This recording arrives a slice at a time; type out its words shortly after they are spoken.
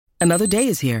Another day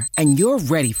is here, and you're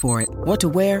ready for it. What to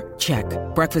wear? Check.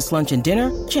 Breakfast, lunch, and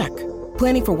dinner? Check.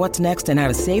 Planning for what's next and how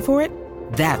to save for it?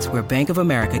 That's where Bank of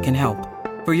America can help.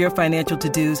 For your financial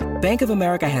to-dos, Bank of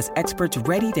America has experts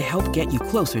ready to help get you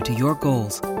closer to your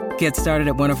goals. Get started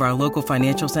at one of our local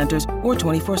financial centers or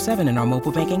 24/7 in our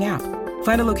mobile banking app.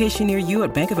 Find a location near you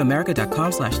at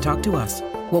bankofamerica.com/talktous.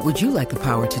 What would you like the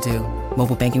power to do?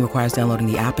 Mobile banking requires downloading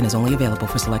the app and is only available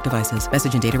for select devices.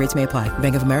 Message and data rates may apply.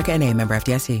 Bank of America N.A., member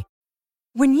FDIC.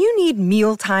 When you need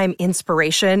mealtime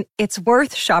inspiration, it's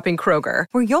worth shopping Kroger,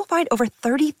 where you'll find over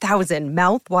 30,000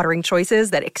 mouth-watering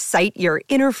choices that excite your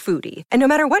inner foodie. And no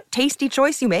matter what tasty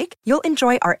choice you make, you'll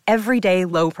enjoy our everyday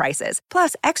low prices,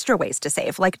 plus extra ways to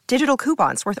save, like digital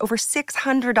coupons worth over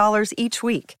 $600 each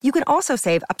week. You can also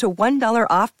save up to $1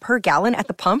 off per gallon at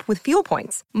the pump with fuel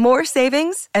points. More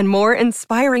savings and more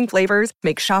inspiring flavors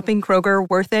make shopping Kroger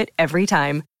worth it every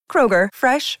time. Kroger,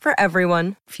 fresh for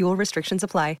everyone. Fuel restrictions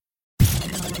apply.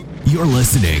 You're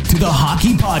listening to the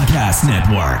Hockey Podcast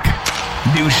Network.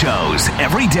 New shows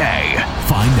every day.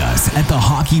 Find us at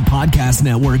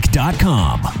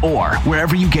thehockeypodcastnetwork.com or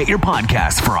wherever you get your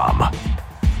podcasts from.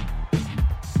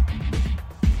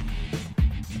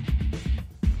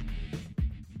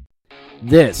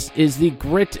 This is the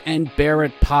Grit and Bear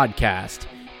It Podcast,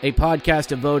 a podcast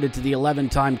devoted to the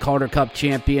 11-time Calder Cup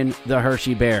champion, the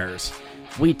Hershey Bears.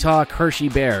 We talk Hershey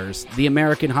Bears, the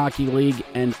American Hockey League,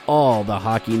 and all the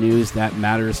hockey news that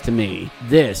matters to me.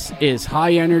 This is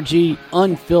high energy,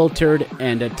 unfiltered,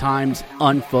 and at times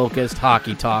unfocused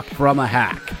hockey talk from a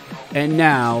hack. And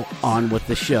now, on with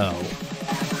the show.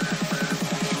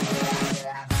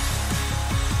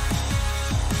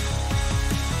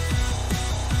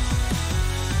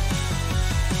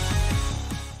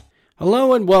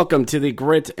 Hello and welcome to the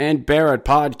Grit and Bear It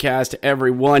Podcast,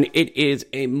 everyone. It is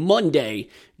a Monday,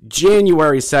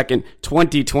 January 2nd,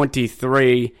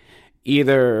 2023.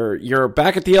 Either you're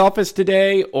back at the office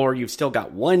today or you've still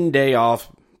got one day off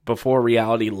before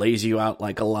reality lays you out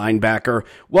like a linebacker.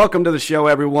 Welcome to the show,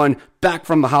 everyone. Back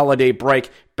from the holiday break,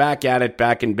 back at it,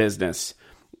 back in business.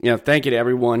 Thank you to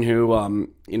everyone who,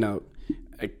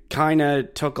 kind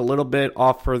of took a little bit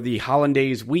off for the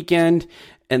holidays weekend.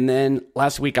 And then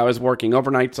last week I was working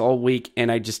overnights all week,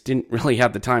 and I just didn't really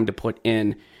have the time to put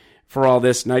in for all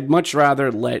this. And I'd much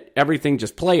rather let everything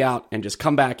just play out and just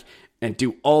come back and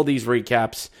do all these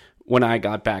recaps when I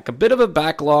got back. A bit of a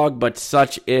backlog, but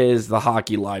such is the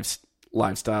hockey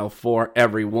lifestyle for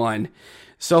everyone.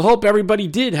 So hope everybody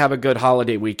did have a good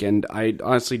holiday weekend. I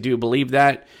honestly do believe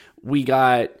that. We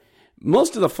got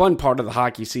most of the fun part of the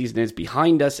hockey season is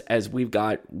behind us, as we've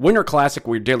got Winter Classic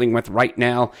we're dealing with right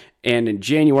now. And in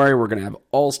January, we're going to have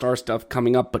all-star stuff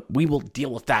coming up, but we will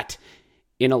deal with that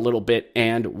in a little bit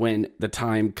and when the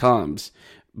time comes.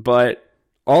 But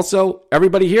also,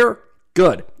 everybody here,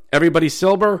 good. Everybody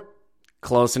sober,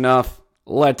 close enough.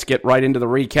 Let's get right into the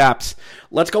recaps.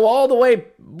 Let's go all the way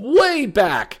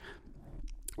back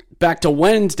to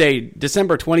Wednesday,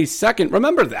 December 22nd.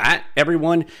 Remember that,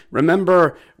 everyone?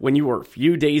 Remember when you were a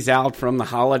few days out from the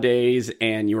holidays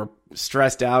and you were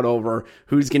stressed out over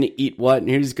who's going to eat what and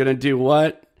who's going to do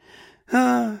what?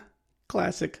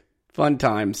 Classic. Fun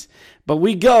times. But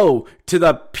we go to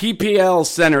the PPL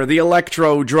Center, the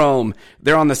Electrodrome.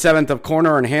 They're on the 7th of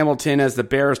corner in Hamilton as the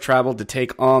Bears travel to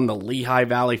take on the Lehigh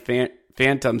Valley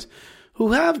Phantoms,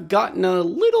 who have gotten a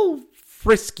little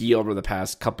frisky over the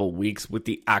past couple weeks with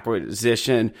the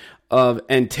acquisition of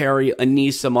Anteri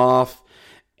Anisimov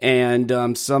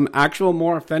and some actual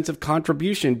more offensive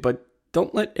contribution, but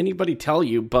don't let anybody tell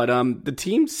you, but the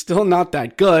team's still not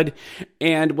that good.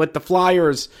 And with the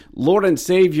Flyers' Lord and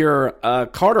Savior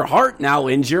Carter Hart now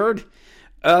injured,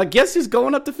 guess who's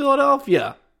going up to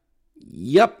Philadelphia?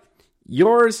 Yep,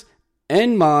 yours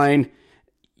and mine,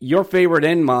 your favorite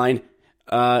and mine,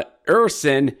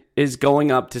 Urson is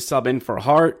going up to sub in for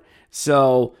Hart.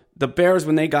 So the Bears,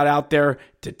 when they got out there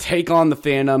to take on the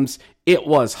Phantoms, it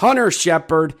was Hunter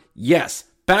Shepard, yes,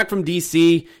 back from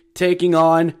DC, taking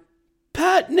on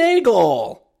Pat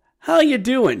Nagel. How you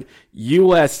doing?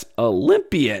 U.S.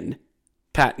 Olympian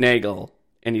Pat Nagel.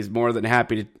 And he's more than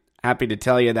happy to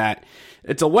tell you that.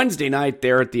 It's a Wednesday night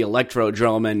there at the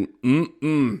Electrodrome, and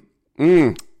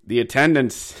the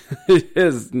attendance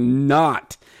is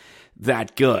not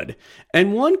that good.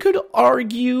 And one could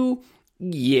argue,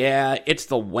 yeah, it's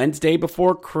the Wednesday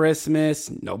before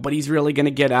Christmas. Nobody's really going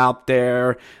to get out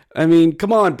there. I mean,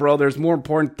 come on, bro. There's more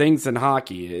important things than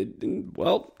hockey.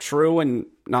 Well, true and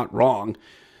not wrong.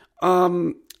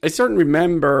 I certainly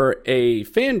remember a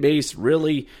fan base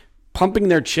really pumping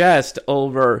their chest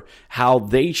over how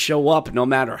they show up no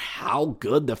matter how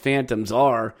good the Phantoms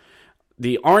are.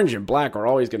 the orange and black are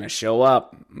always going to show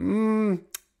up.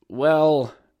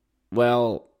 Well,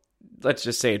 let's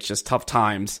just say it's just tough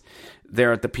times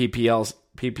there at the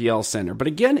PPL Center. But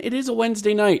again, it is a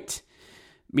Wednesday night.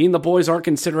 Me and the boys are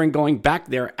considering going back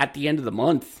there at the end of the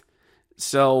month.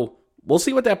 So we'll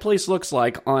see what that place looks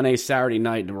like on a Saturday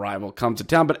night and a rival comes to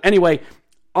town. But anyway,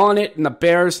 on it, and the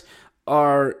Bears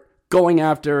are going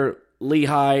after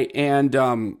Lehigh,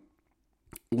 and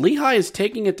Lehigh is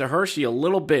taking it to Hershey a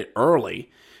little bit early.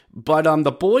 But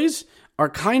the boys are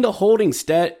kind of holding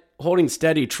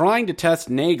steady, trying to test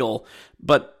Nagel.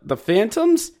 But the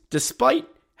Phantoms, despite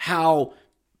how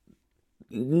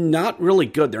not really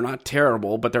good, they're not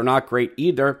terrible, but they're not great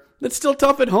either. It's still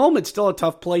tough at home. It's still a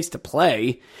tough place to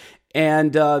play.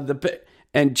 And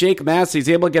Jake Massey's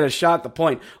able to get a shot at the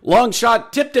point. Long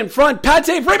shot, tipped in front. Pat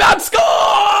save, rebound,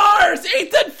 scores!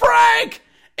 Ethan Frank!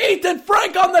 Ethan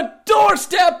Frank on the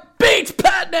doorstep beats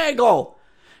Pat Nagel.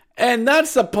 And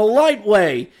that's a polite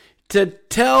way to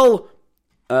tell,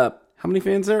 how many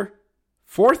fans there?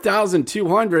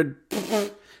 4,200.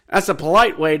 That's a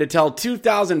polite way to tell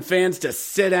 2,000 fans to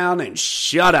sit down and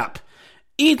shut up.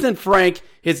 Ethan Frank,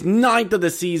 his 9th of the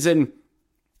season.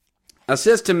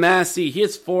 Assist to Massey,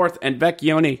 his 4th, and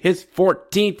Vecchione, his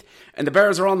 14th. And the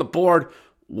Bears are on the board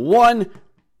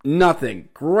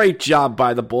 1-0. Great job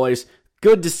by the boys.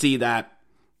 Good to see that.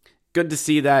 Good to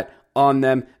see that on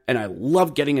them. And I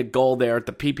love getting a goal there at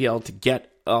the PPL to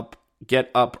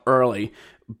get up early.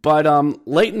 But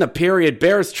late in the period,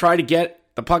 Bears try to get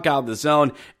the puck out of the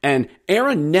zone, and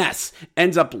Aaron Ness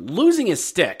ends up losing his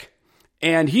stick.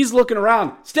 And he's looking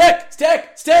around. Stick!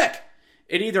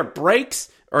 It either breaks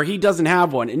or he doesn't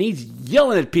have one. And he's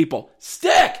yelling at people,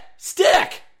 stick!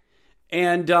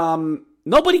 And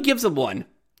nobody gives him one.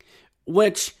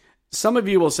 Which some of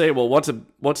you will say, well, what's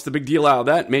the big deal out of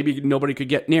that? Maybe nobody could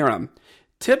get near him.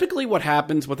 Typically what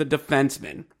happens with a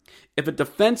defenseman, if a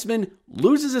defenseman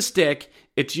loses a stick,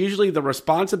 it's usually the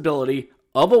responsibility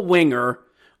of a winger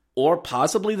or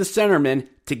possibly the centerman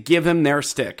to give him their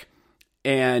stick.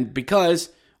 And because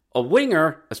a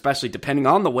winger, especially depending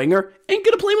on the winger, ain't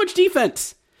going to play much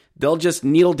defense. They'll just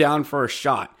kneel down for a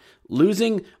shot.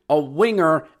 Losing a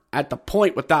winger at the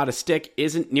point without a stick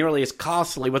isn't nearly as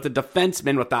costly with a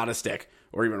defenseman without a stick.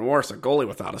 Or even worse, a goalie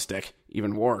without a stick.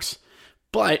 Even worse.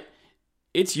 But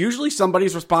it's usually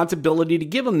somebody's responsibility to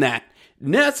give him that.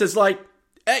 Ness is like,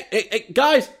 hey,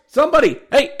 guys, somebody,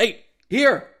 hey,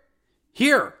 here.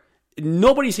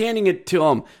 Nobody's handing it to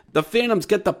him. The Phantoms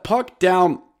get the puck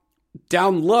down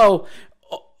low.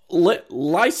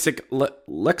 Luxil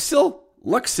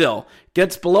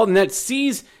gets below the net,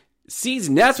 sees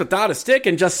Ness without a stick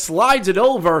and just slides it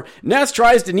over. Ness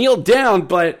tries to kneel down,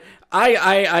 but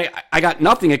I got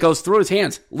nothing. It goes through his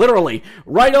hands, literally.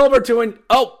 Right over to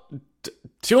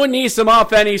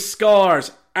Anisimov, and he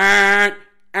scores. Oh,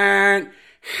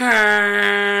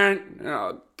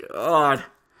 God.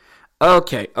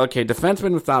 Okay,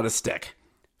 defenseman without a stick.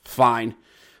 Fine.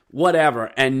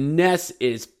 Whatever. And Ness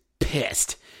is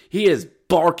pissed. He is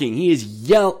barking. He is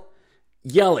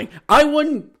yelling. I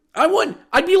wouldn't.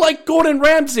 I'd be like Gordon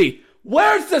Ramsay.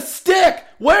 Where's the stick?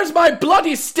 Where's my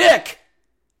bloody stick?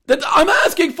 I'm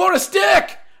asking for a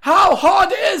stick. How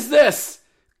hard is this?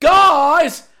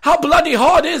 Guys, how bloody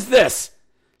hard is this?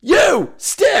 You,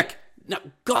 stick. No,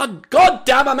 God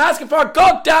damn, I'm asking for a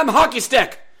goddamn hockey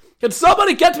stick. Can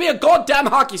somebody get me a goddamn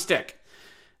hockey stick?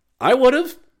 I would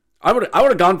have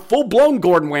gone full-blown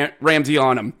Gordon Ramsay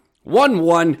on him.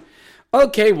 1-1.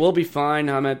 Okay, we'll be fine.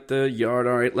 I'm at the yard.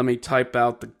 All right, let me type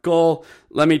out the goal.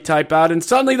 And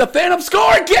suddenly the Phantoms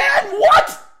score again!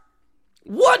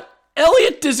 What?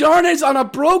 Elliot Desjardins on a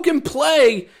broken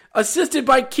play, assisted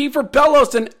by Kiefer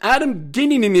Bellows and Adam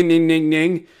Ginning.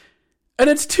 And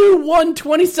it's 2-1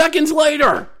 20 seconds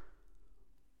later.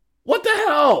 What the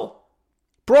hell?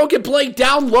 Broken play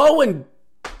down low, and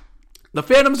the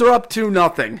Phantoms are up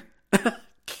 2-0.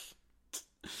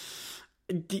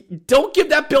 Don't give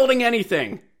that building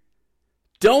anything.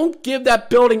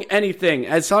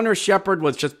 As Hunter Shepard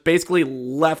was just basically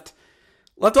left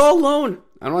all alone.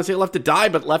 I don't want to say left to die,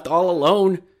 but left all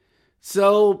alone.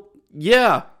 So,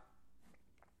 yeah.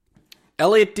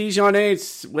 Elliot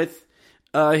Desjardins with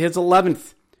his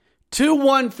 11th.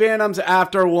 2-1 Phantoms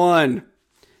after 1.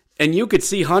 And you could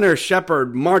see Hunter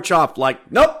Shepard march off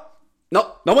like, nope,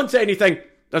 no one say anything.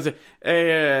 That's it.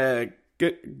 Hey,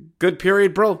 good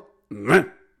period, bro. Okay,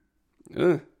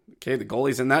 the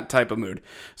goalie's in that type of mood.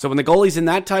 So when the goalie's in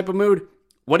that type of mood,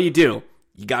 what do?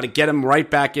 You got to get him right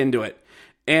back into it.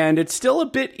 And it's still a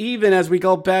bit even as we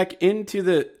go back into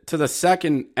the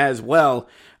second as well.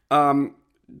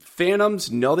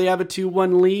 Phantoms know they have a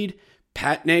 2-1 lead,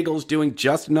 Pat Nagel's doing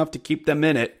just enough to keep them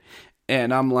in it.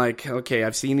 And I'm like, okay,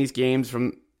 I've seen these games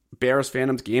from Bears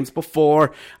Phantoms games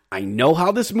before. I know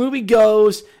how this movie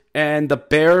goes. And the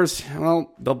Bears,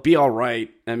 well, they'll be all right.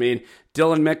 I mean,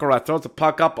 Dylan McElrath throws the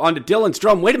puck up onto Dylan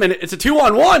Strom. Wait a minute, it's a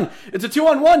 2-on-1. It's a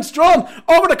 2-on-1. Strom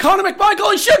over to Connor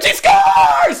McMichael. He shoots, he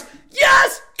scores!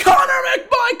 Yes! Connor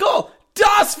McMichael!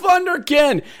 Das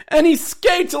Wunderkind! And he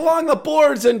skates along the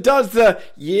boards and does the,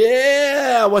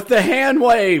 yeah, with the hand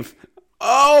wave.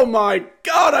 Oh my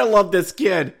God, I love this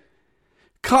kid.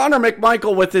 Connor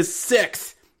McMichael with his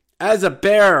 6th as a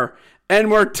Bear.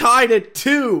 And we're tied at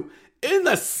 2. In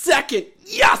the second,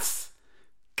 yes!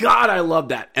 God, I love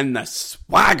that. And the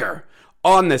swagger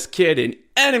on this kid in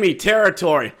enemy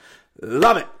territory.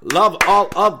 Love it. Love all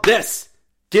of this.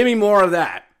 Give me more of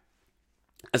that.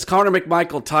 As Connor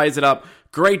McMichael ties it up,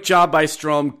 great job by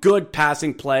Strom, good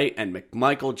passing play, and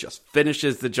McMichael just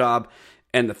finishes the job.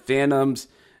 And the Phantoms,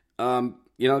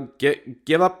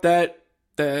 give up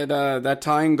that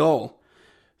tying goal.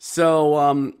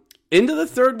 So into the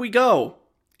third we go.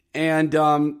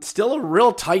 And still a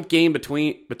real tight game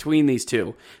between these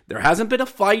two. There hasn't been a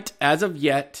fight as of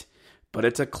yet, but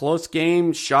it's a close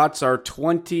game. Shots are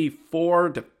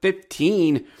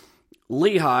 24-15.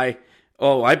 Lehigh,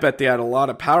 oh, I bet they had a lot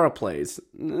of power plays.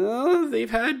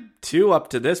 They've had 2 up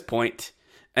to this point.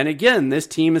 And again, this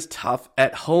team is tough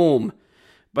at home.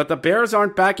 But the Bears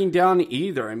aren't backing down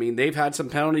either. I mean, they've had some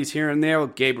penalties here and there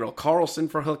with Gabriel Carlson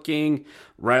for hooking,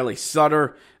 Riley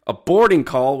Sutter, a boarding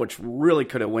call, which really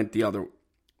could have went the other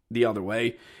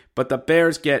way. But the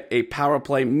Bears get a power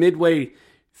play midway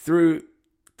through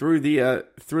the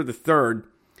third,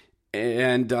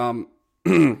 and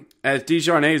as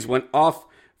Desjardins went off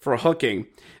for hooking,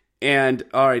 and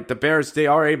all right, the Bears, they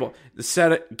are able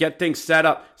to get things set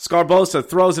up. Scarbosa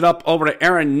throws it up over to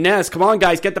Aaron Ness. Come on,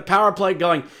 guys, get the power play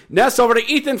going. Ness over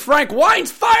to Ethan Frank.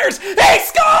 Wines fires. He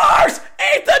scores.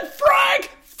 Ethan Frank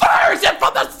fires it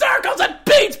from the circles and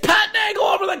beats Pat Nagel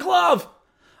over the glove.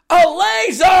 A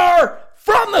laser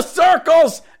from the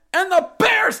circles, and the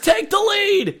Bears take the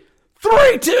lead.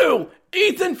 3-2.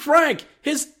 Ethan Frank,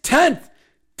 his 10th.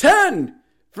 10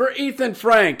 for Ethan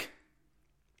Frank.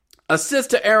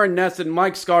 Assist to Aaron Ness and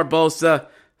Mike Scarbosa.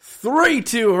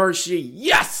 3-2 Hershey.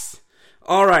 Yes!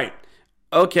 All right.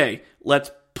 Okay, let's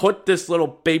put this little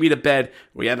baby to bed.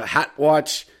 We have a hat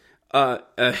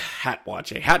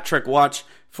trick watch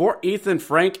for Ethan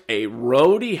Frank, a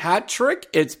roadie hat trick.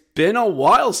 It's been a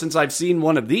while since I've seen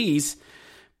one of these.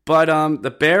 But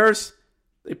the Bears,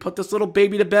 they put this little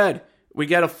baby to bed. We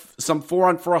get some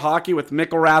 4-on-4 hockey with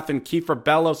McElrath and Kiefer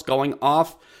Bellows going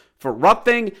off for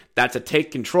roughing. That's a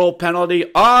take control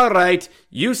penalty. All right,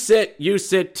 you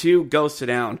sit too, go sit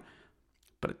down.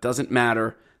 But it doesn't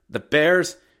matter. The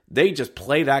Bears, they just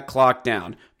play that clock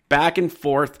down. Back and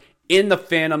forth in the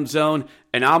Phantom zone.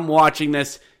 And I'm watching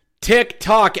this.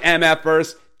 Tick-tock,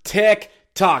 MFers.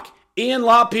 Tick-tock. Ian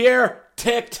LaPierre,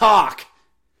 tick-tock.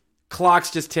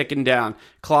 Clock's just ticking down.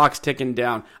 Clock's ticking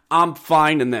down. I'm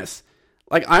fine in this.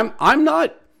 Like, I'm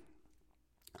not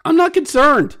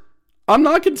concerned. I'm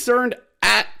not concerned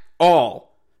at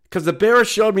all. Because the Bears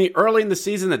showed me early in the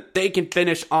season that they can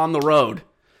finish on the road.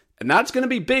 And that's going to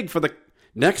be big for the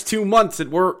next 2 months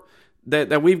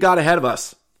that we've got ahead of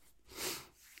us.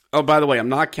 Oh, by the way, I'm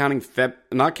not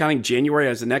counting January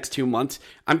as the next 2 months.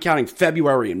 I'm counting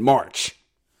February and March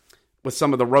with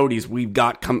some of the roadies we've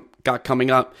got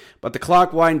coming up. But the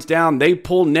clock winds down. They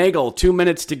pull Nagel. 2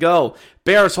 minutes to go.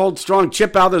 Bears hold strong.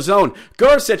 Chip out of the zone.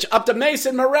 Gursich up to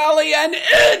Mason Morelli and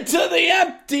into the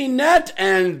empty net.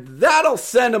 And that'll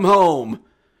send him home.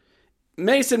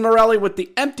 Mason Morelli with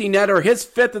the empty netter. His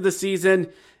 5th of the season.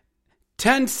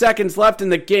 10 seconds left in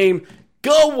the game.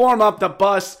 Go warm up the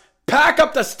bus. Pack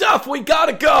up the stuff. We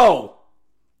gotta go.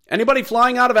 Anybody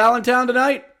flying out of Allentown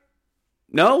tonight?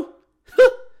 No?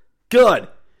 Good.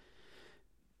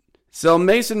 So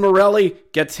Mason Morelli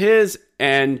gets his,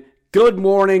 and good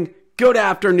morning, good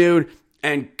afternoon,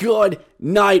 and good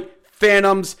night,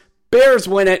 Phantoms. Bears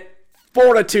win it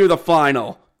 4-2 the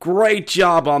final. Great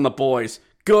job on the boys.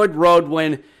 Good road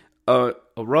win. A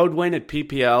road win at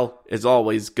PPL is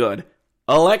always good.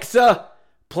 Alexa,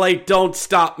 play Don't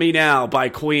Stop Me Now by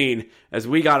Queen, as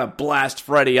we got to blast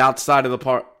Freddie outside of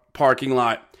the parking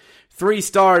lot. 3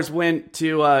 stars went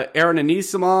to Aaron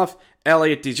Anisimov,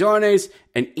 Elliot Desjardins,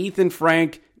 and Ethan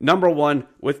Frank, number 1,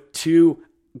 with 2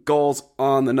 goals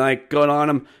on the night. Good on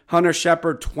him. Hunter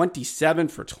Shepard, 27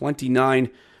 for 29,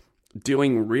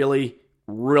 doing really,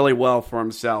 really well for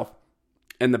himself.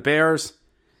 And the Bears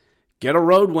get a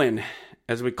road win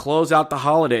as we close out the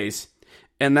holidays.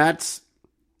 And that's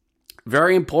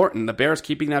very important. The Bears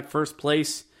keeping that first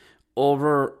place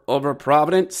over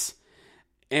Providence.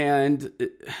 And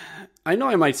I know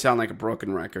I might sound like a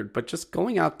broken record, but just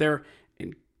going out there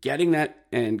and getting that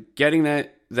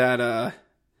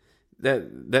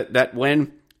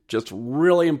win, just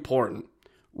really important.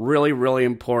 Really, really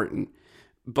important.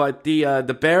 But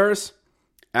the Bears,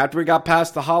 after we got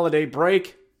past the holiday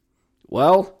break,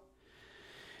 well,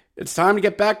 it's time to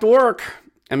get back to work.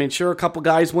 I mean, sure, a couple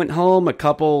guys went home. A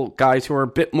couple guys who are a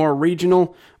bit more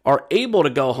regional are able to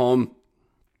go home.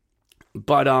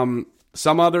 But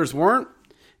some others weren't.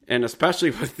 And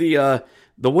especially with the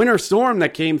winter storm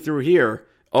that came through here.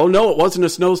 Oh, no, it wasn't a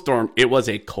snowstorm. It was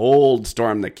a cold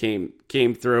storm that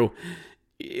came through.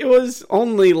 It was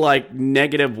only like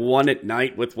 -1 at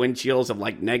night with wind chills of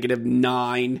like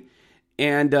 -9.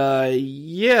 And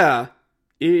yeah,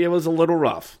 it was a little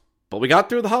rough. But we got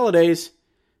through the holidays.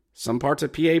 Some parts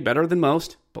of PA better than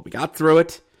most, but we got through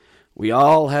it. We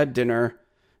all had dinner.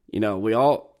 We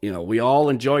all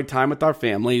enjoyed time with our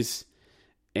families.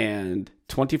 And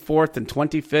 24th and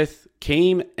 25th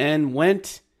came and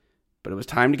went, but it was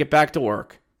time to get back to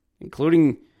work,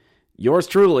 including yours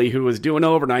truly, who was doing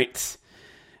overnights,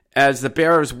 as the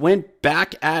Bears went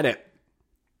back at it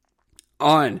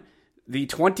on the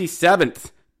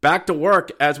 27th, back to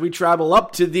work as we travel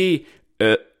up to the,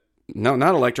 no,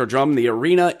 not Electrodrome, the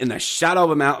arena in the shadow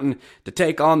of a mountain to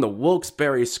take on the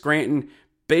Wilkes-Barre Scranton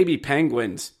Baby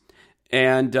Penguins.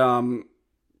 And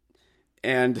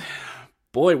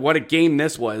boy, what a game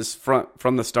this was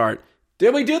from the start.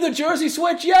 Did we do the jersey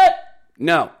switch yet?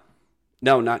 No,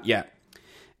 not yet.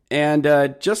 And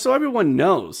just so everyone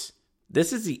knows,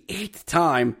 this is the 8th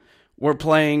time we're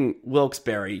playing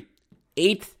Wilkes-Barre.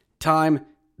 8th time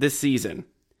this season.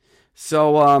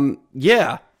 So,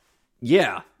 yeah.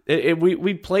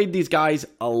 We played these guys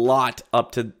a lot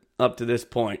up to this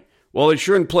point. Well, they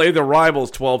shouldn't play their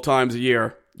rivals 12 times a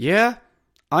year. Yeah,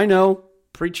 I know.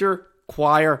 Preacher,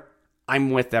 choir,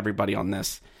 I'm with everybody on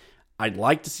this. I'd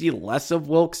like to see less of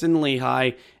Wilkes and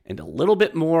Lehigh and a little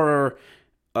bit more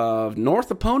of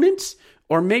North opponents,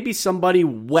 or maybe somebody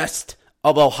west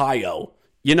of Ohio.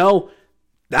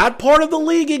 That part of the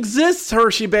league exists,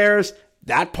 Hershey Bears.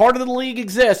 That part of the league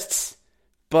exists.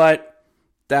 But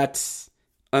that's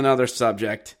another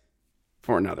subject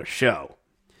for another show.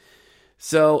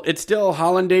 So it's still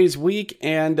Hollandaise week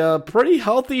and a pretty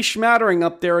healthy schmattering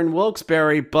up there in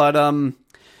Wilkes-Barre, but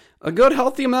a good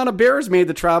healthy amount of Bears made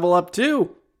the travel up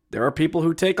too. There are people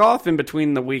who take off in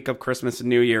between the week of Christmas and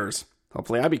New Year's.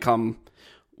 Hopefully I become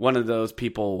one of those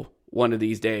people one of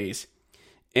these days.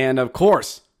 And of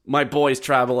course, my boys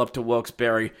travel up to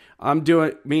Wilkes-Barre.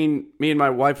 Me and my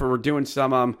wife were doing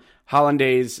some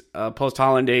Hollandaise,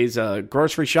 post-Hollandaise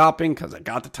grocery shopping because I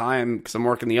got the time because I'm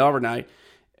working the overnight.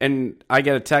 And I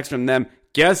get a text from them,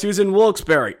 guess who's in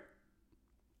Wilkes-Barre?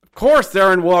 Of course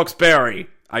they're in Wilkes-Barre.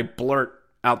 I blurt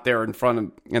out there in front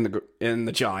of in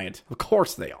the Giant. Of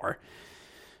course they are.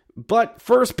 But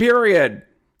first period,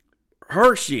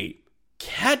 Hershey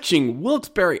catching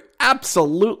Wilkes-Barre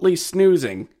absolutely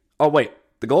snoozing. Oh wait,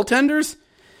 the goaltenders?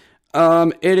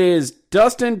 It is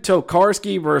Dustin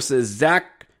Tokarski versus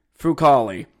Zach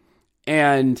Fucale.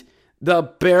 And the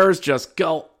Bears just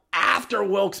go after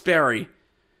Wilkes-Barre,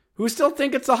 who still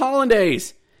think it's the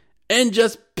Hollandaise, and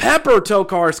just pepper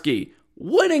Tokarski,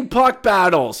 winning puck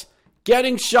battles,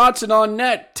 getting shots and on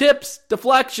net, tips,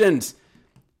 deflections,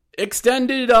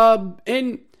 extended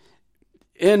in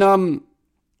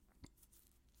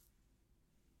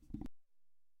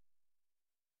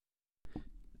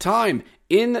time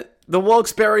in the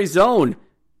Wilkes-Barre zone.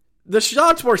 The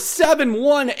shots were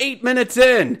 7-1 8 minutes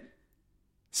in.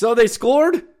 So they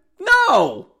scored?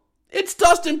 No! It's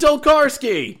Dustin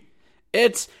Tokarski.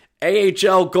 It's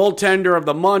AHL Goaltender of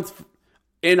the Month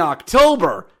in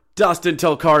October, Dustin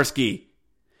Tokarski.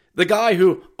 The guy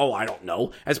who,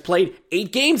 has played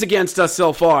 8 games against us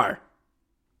so far.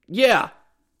 Yeah,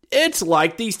 it's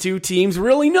like these two teams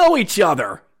really know each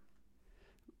other.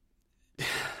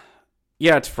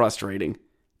 Yeah, it's frustrating.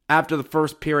 After the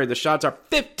first period, the shots are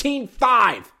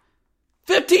 15-5.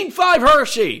 15-5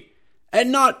 Hershey.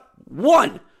 And not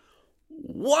one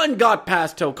got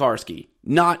past Tokarski.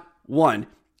 Not one.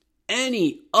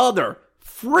 Any other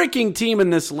freaking team in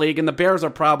this league, and the Bears are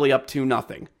probably up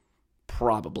 2-0.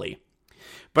 Probably.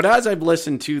 But as I've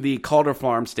listened to the Calder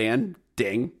Farm stand,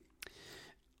 ding,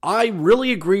 I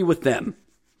really agree with them.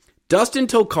 Dustin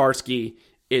Tokarski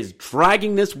is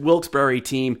dragging this Wilkes-Barre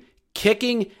team,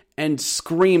 kicking and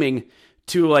screaming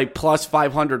to a plus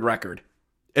 500 record.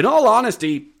 In all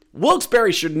honesty,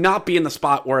 Wilkes-Barre should not be in the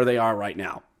spot where they are right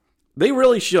now. They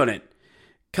really shouldn't.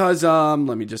 Because,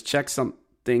 let me just check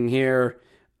something here.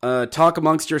 Talk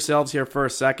amongst yourselves here for a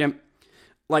second.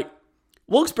 Like,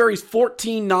 Wilkes-Barre's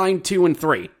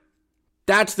 14-9-2-3.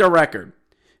 That's their record.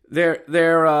 They're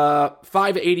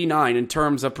 589 in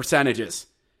terms of percentages.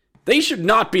 They should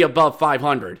not be above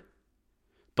 500.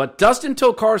 But Dustin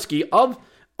Tokarski, of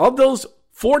those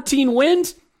 14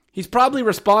 wins, he's probably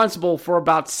responsible for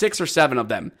about 6 or 7 of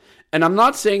them. And I'm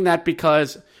not saying that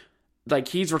because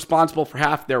he's responsible for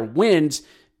half their wins.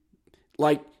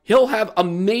 He'll have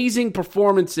amazing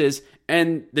performances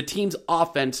and the team's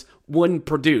offense wouldn't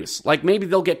produce. Maybe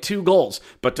they'll get 2 goals,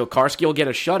 but Tokarski will get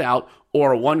a shutout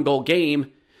or a 1-goal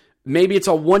game. Maybe it's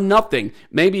a 1-0.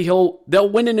 Maybe they'll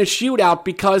win in a shootout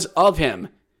because of him.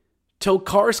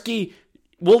 Tokarski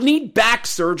will need back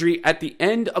surgery at the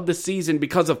end of the season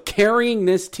because of carrying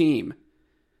this team.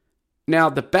 Now,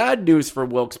 the bad news for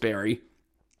Wilkes-Barre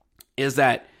is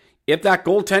that if that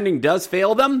goaltending does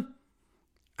fail them,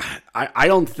 I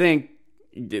don't think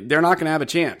they're not going to have a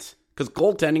chance because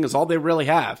goaltending is all they really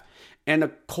have. And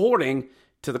according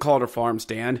to the Calder Farm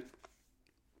stand,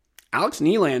 Alex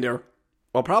Nylander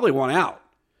will probably want out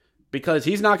because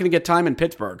he's not going to get time in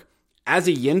Pittsburgh. As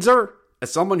a Yinzer,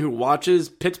 as someone who watches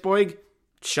Pittsburgh,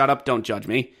 shut up, don't judge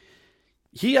me,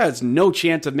 he has no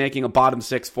chance of making a bottom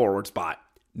 6 forward spot.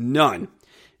 None.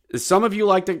 Some of you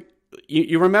like to...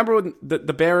 You remember when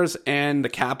the Bears and the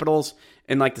Capitals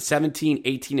in the 17,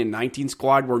 18, and 19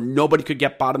 squad where nobody could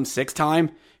get bottom 6 time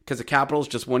because the Capitals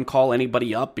just wouldn't call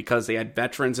anybody up because they had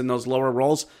veterans in those lower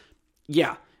roles?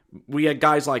 Yeah. We had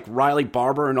guys like Riley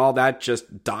Barber and all that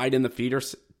just died in the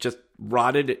feeders, just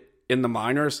rotted in the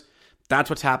minors. That's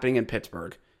what's happening in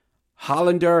Pittsburgh.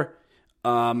 Hollander,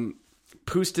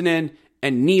 Puustinen,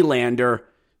 and Nylander,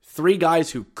 3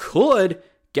 guys who could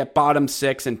get bottom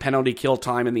 6 and penalty kill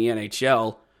time in the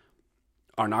NHL,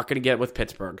 are not going to get with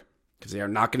Pittsburgh because they are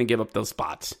not going to give up those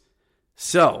spots.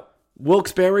 So,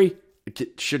 Wilkes-Barre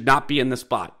should not be in the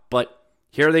spot, but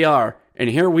here they are, and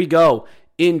here we go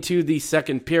into the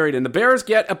second period, and the Bears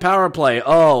get a power play.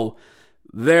 Oh,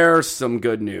 there's some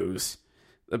good news.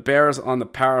 The Bears on the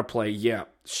power play, yeah,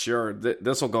 sure,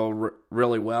 this will go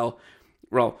really well.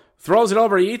 Well, throws it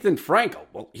over to Ethan Frank.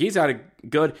 Well, he's had a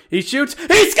good... He shoots.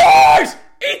 He scores!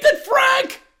 Ethan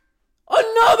Frank!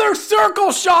 Another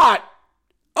circle shot!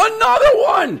 Another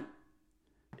one!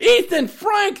 Ethan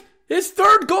Frank, his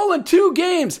 3rd goal in 2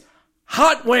 games.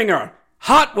 Hot winger.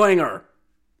 Hot winger.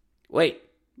 Wait,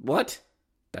 what?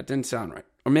 That didn't sound right.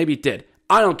 Or maybe it did.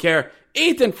 I don't care.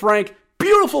 Ethan Frank,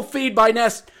 beautiful feed by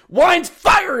Ness. Wines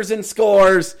fires and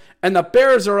scores. And the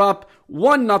Bears are up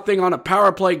 1-0 on a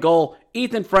power play goal.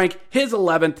 Ethan Frank, his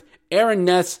 11th. Aaron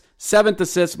Ness, 7th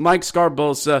assist. Mike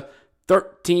Scarbosa,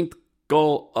 13th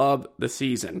goal of the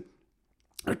season.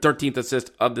 Or 13th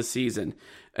assist of the season.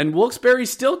 And Wilkes-Barre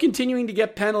still continuing to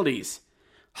get penalties.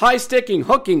 High sticking,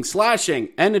 hooking, slashing,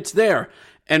 and it's there.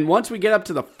 And once we get up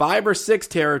to the 5 or 6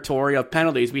 territory of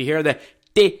penalties, we hear the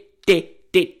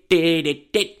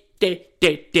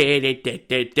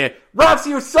refs,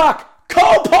 you suck!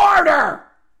 Cope harder!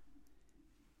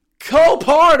 Cope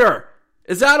harder!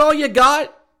 Is that all you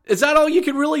got? Is that all you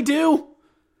can really do?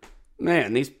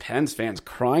 Man, these Pens fans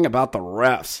crying about the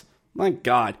refs. My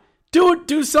God.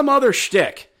 Do some other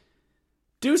shtick.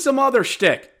 Do some other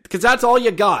shtick. Because that's all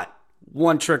you got.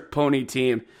 One trick pony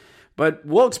team. But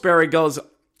Wilkes-Barre goes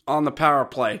on the power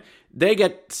play. They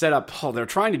get set up. Oh, they're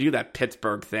trying to do that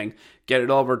Pittsburgh thing. Get it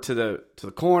over to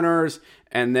the corners.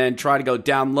 And then try to go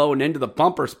down low and into the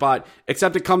bumper spot.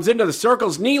 Except it comes into the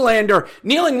circles. Nylander,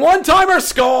 kneeling one-timer,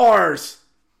 scores!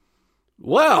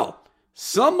 Well,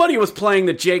 somebody was playing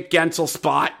the Jake Gensel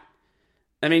spot.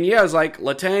 I mean, yeah, it was like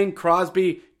Letang,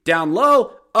 Crosby, down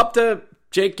low, up to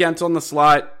Jake Gensel in the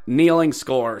slot, kneeling,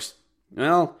 scores.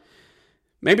 Well,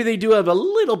 maybe they do have a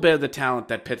little bit of the talent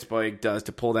that Pittsburgh does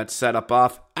to pull that setup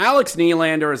off. Alex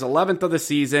Nylander is 11th of the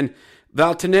season.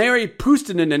 Valtteri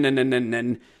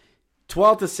Puustinen,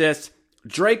 12th assist.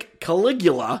 Drake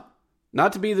Caligula,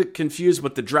 not to be confused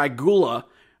with the Dragula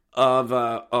of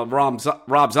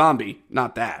Rob Zombie,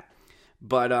 not that.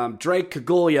 But Drake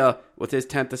Caligula with his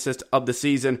 10th assist of the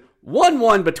season.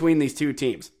 1-1 between these two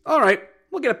teams. All right,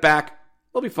 we'll get it back.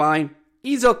 We'll be fine.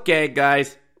 He's okay,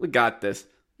 guys. We got this.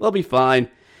 We'll be fine.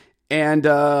 And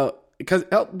because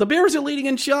the Bears are leading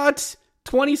in shots,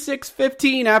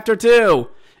 26-15 after 2.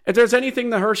 If there's anything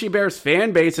the Hershey Bears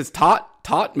fan base has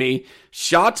taught me,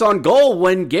 shots on goal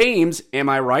win games. Am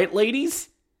I right, ladies?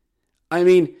 I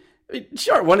mean,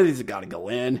 sure, one of these has got to go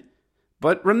in.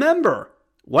 But remember,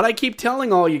 what I keep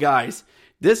telling all you guys,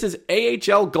 this is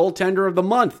AHL Goaltender of the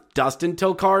Month, Dustin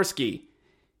Tokarski.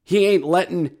 He ain't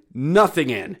letting nothing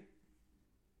in.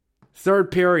 3rd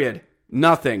period,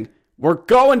 nothing. We're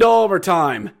going to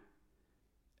overtime.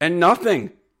 And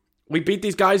nothing. We beat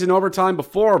these guys in overtime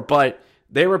before, but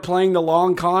They were playing the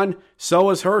long con. So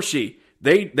was Hershey.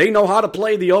 They know how to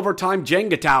play the overtime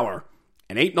Jenga tower.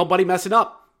 And ain't nobody messing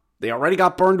up. They already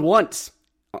got burned once.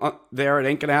 There, it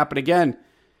ain't going to happen again.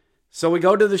 So we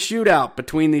go to the shootout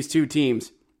between these two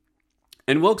teams.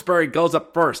 And Wilkes-Barre goes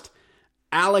up first.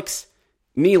 Alex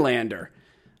Nylander.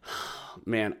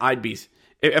 Man,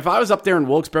 if I was up there in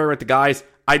Wilkes-Barre with the guys,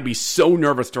 I'd be so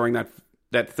nervous during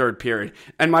that third period.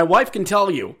 And my wife can tell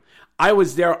you, I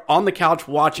was there on the couch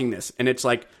watching this, and it's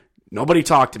like, nobody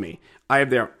talk to me. I have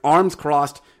their arms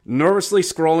crossed, nervously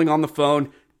scrolling on the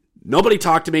phone. Nobody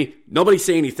talk to me. Nobody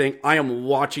say anything. I am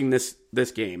watching this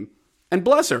game. And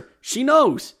bless her, she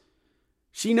knows.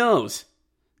 She knows.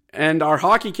 And our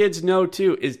hockey kids know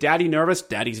too. Is Daddy nervous?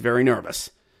 Daddy's very nervous.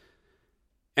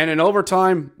 And in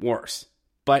overtime, worse.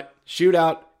 But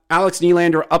shootout, Alex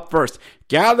Nylander up first.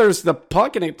 Gathers the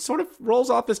puck and it sort of rolls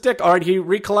off his stick. All right, he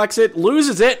recollects it,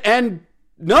 loses it, and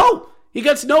no! He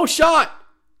gets no shot.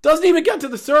 Doesn't even get to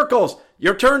the circles.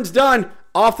 Your turn's done.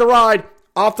 Off the ride.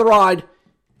 Off the ride.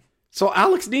 So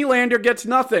Alex Nylander gets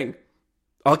nothing.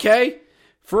 Okay?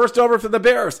 First over for the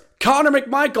Bears. Connor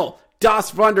McMichael.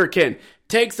 Das Wunderkind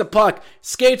takes the puck,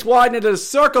 skates wide into the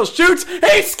circle, shoots,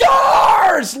 he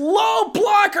scores! Low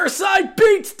blocker side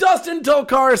beats Dustin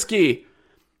Tokarski.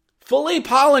 Philippe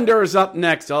Hollander is up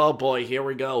next. Oh boy, here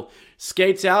we go.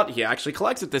 Skates out, he actually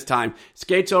collects it this time.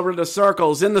 Skates over to the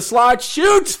circles, in the slot,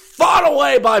 shoots, fought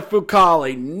away by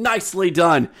Fucale. Nicely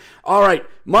done. All right,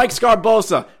 Mike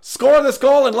Scarbosa, score this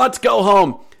goal and let's go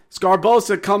home.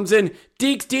 Scarbosa comes in,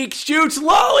 Deeks, shoots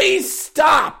low, he's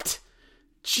stopped.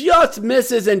 Just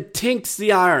misses and tinks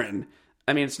the iron.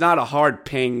 I mean, it's not a hard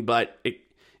ping, but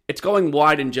it's going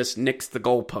wide and just nicks the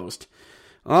goalpost.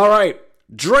 All right,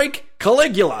 Drake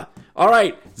Caligula. All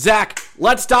right, Zach,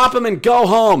 let's stop him and go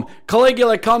home.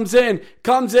 Caligula comes in,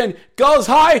 goes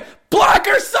high.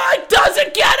 Blocker side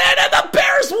doesn't get it, and the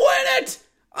Bears win it.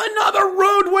 Another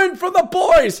road win for the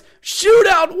boys.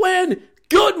 Shootout win.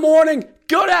 Good morning,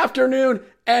 good afternoon,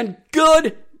 and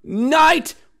good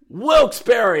night,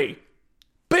 Wilkes-Barre.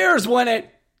 Bears win it,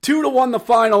 2-1 the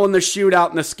final in the shootout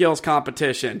in the skills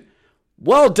competition.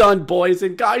 Well done, boys,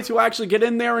 and guys who actually get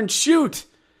in there and shoot.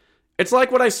 It's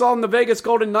like what I saw in the Vegas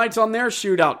Golden Knights on their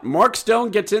shootout. Mark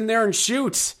Stone gets in there and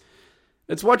shoots.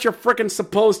 It's what you're frickin'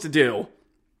 supposed to do.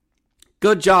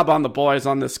 Good job on the boys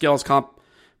on the skills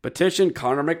competition.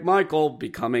 Connor McMichael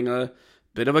becoming a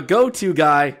bit of a go-to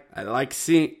guy. I like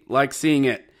seeing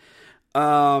it.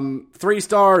 3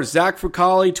 stars, Zach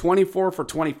Fucale, 24 for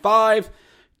 25.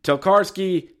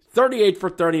 Tokarski, 38 for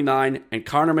 39, and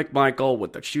Connor McMichael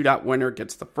with the shootout winner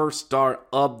gets the first star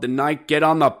of the night. Get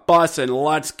on the bus and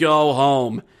let's go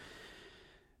home.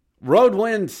 Road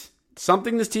wins,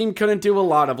 something this team couldn't do a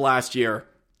lot of last year.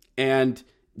 And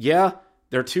yeah,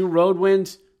 their 2 road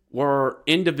wins were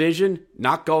in division,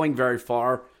 not going very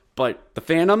far, but the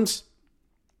Phantoms,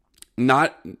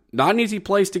 not an easy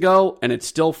place to go, and it's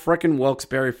still frickin'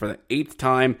 Wilkes-Barre for the 8th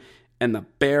time, and the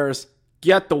Bears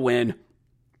get the win.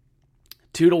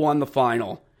 2-1 the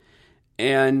final.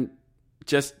 And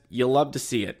just, you love to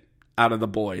see it out of the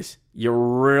boys. You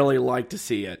really like to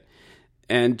see it.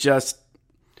 And just,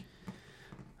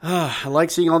 I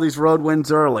like seeing all these road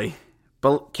wins early.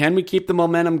 But can we keep the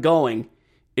momentum going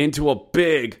into a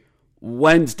big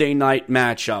Wednesday night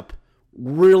matchup?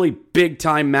 Really big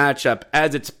time matchup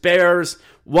as it's Bears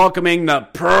welcoming the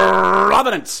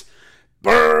Providence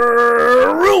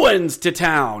Bruins to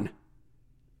town.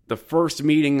 The first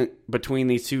meeting between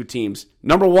these two teams,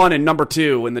 number 1 and number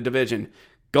 2 in the division,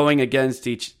 going against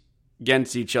each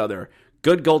other.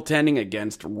 Good goaltending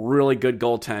against really good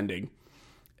goaltending.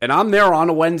 And I'm there on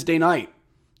a Wednesday night.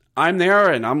 I'm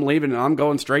there and I'm leaving and I'm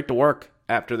going straight to work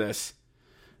after this.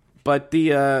 But we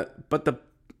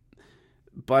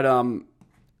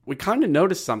kind of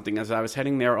noticed something as I was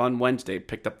heading there on Wednesday.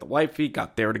 Picked up the wifey,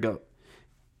 got there to go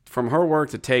from her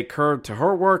work to take her to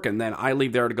her work, and then I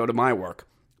leave there to go to my work.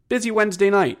 Busy Wednesday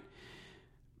night.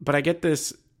 But I get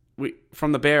this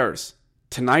from the Bears.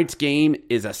 Tonight's game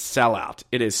is a sellout.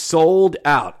 It is sold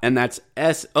out. And that's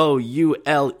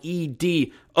SOULEDOUT.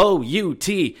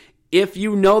 If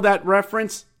you know that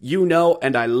reference, you know,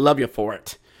 and I love you for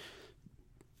it.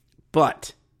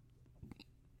 But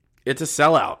it's a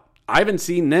sellout. I haven't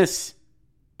seen this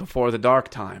before the dark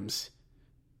times.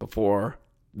 Before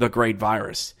the great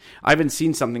virus. I haven't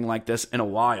seen something like this in a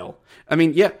while. I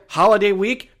mean, yeah, holiday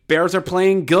week. Bears are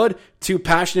playing good. 2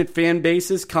 passionate fan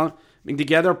bases coming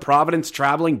together. Providence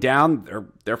traveling down.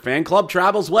 Their fan club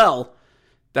travels well.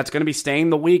 That's going to be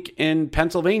staying the week in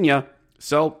Pennsylvania.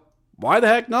 So why the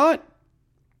heck not?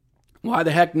 Why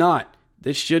the heck not?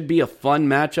 This should be a fun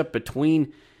matchup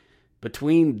between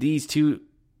these two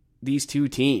these two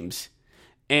teams.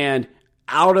 And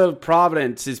out of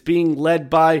Providence is being led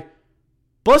by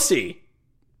Bussy.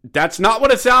 That's not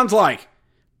what it sounds like.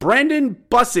 Brandon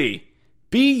Bussy.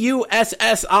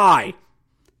 Bussi.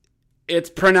 It's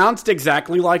pronounced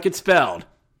exactly like it's spelled.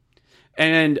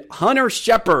 And Hunter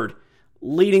Shepard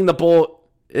leading the bull.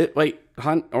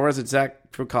 Or is it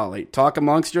Zach Trucali? Talk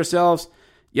amongst yourselves.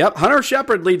 Yep, Hunter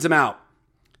Shepard leads him out.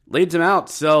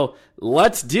 So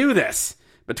let's do this.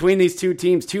 Between these two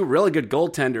teams, two really good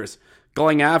goaltenders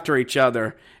going after each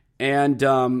other. And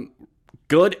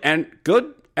good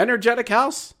energetic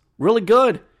house. Really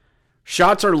good.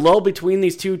 Shots are low between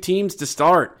these two teams to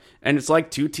start. And it's like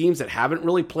two teams that haven't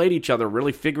really played each other,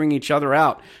 really figuring each other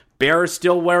out. Bears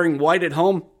still wearing white at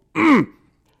home.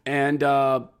 And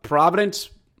Providence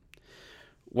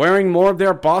wearing more of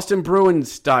their Boston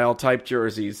Bruins style type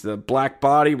jerseys. The black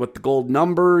body with the gold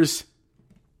numbers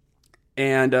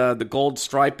and the gold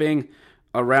striping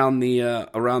around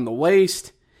the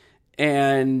waist.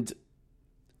 And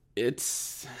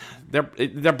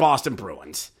they're Boston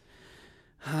Bruins.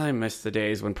 I miss the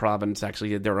days when Providence actually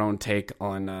did their own take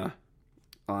on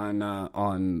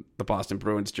the Boston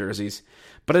Bruins jerseys.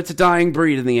 But it's a dying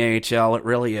breed in the AHL. It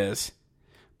really is.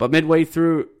 But midway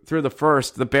through the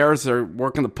first, the Bears are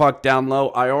working the puck down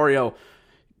low. Iorio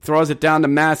throws it down to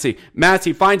Massey.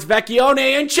 Massey finds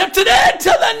Vecchione and chips it into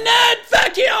the net.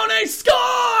 Vecchione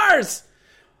scores!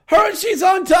 Hershey's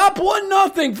on top,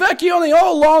 1-0. Vecchione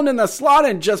all alone in the slot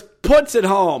and just puts it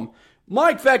home.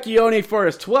 Mike Vecchione for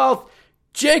his 12th.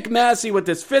 Jake Massey with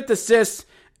his 5th assist.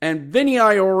 And Vinny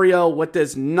Iorio with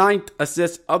his 9th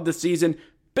assist of the season.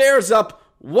 Bears up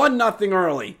 1-0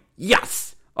 early.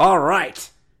 Yes! All right.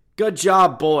 Good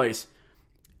job, boys.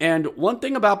 And one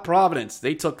thing about Providence,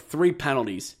 they took 3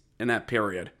 penalties in that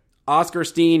period. Oscar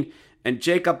Steen and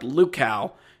Jacob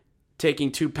Lukow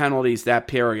taking 2 penalties that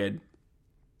period.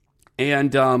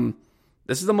 And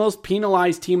this is the most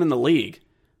penalized team in the league,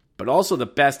 but also the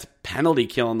best penalty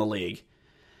kill in the league.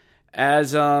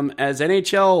 As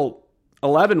NHL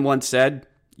 11 once said,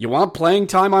 you want playing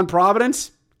time on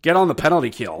Providence? Get on the penalty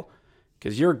kill,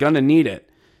 because you're going to need it.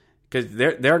 Because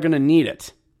they're going to need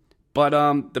it. But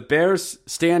the Bears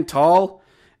stand tall,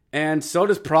 and so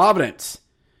does Providence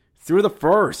through the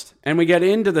first. And we get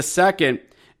into the second,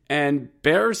 and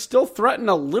Bears still threaten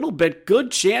a little bit.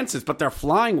 Good chances, but they're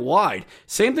flying wide.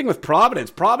 Same thing with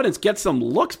Providence. Providence gets some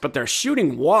looks, but they're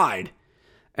shooting wide.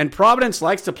 And Providence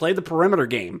likes to play the perimeter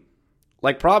game.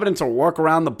 Like Providence will work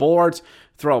around the boards,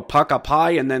 throw a puck up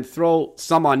high, and then throw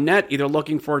some on net, either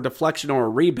looking for a deflection or a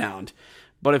rebound.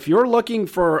 But if you're looking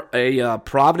for a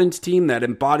Providence team that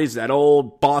embodies that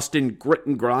old Boston grit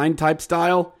and grind type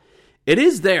style, it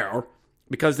is there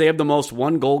because they have the most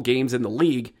one-goal games in the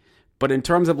league. But in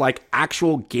terms of like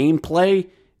actual gameplay,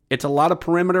 it's a lot of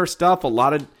perimeter stuff. A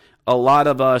lot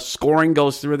of scoring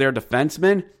goes through their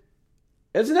defensemen.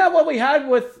 Isn't that what we had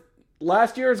with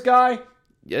last year's guy?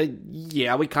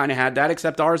 Yeah, we kind of had that,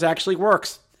 except ours actually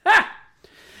works. Ha!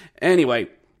 Anyway,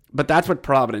 but that's what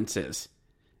Providence is.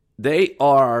 They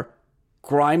are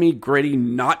grimy, gritty,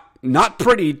 not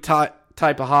pretty type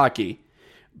of hockey.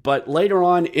 But later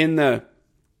on in the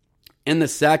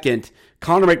second,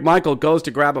 Connor McMichael goes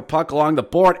to grab a puck along the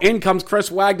board. In comes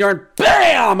Chris Wagner, and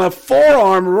bam! A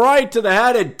forearm right to the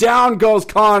head, and down goes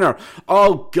Connor.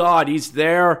 Oh, God, he's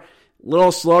there. A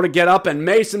little slow to get up, and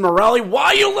Mason Morelli,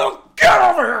 why you little... Get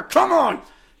over here, come on!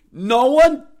 No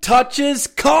one touches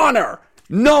Connor.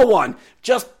 No one.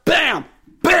 Just bam,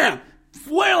 bam,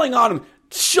 flailing on him.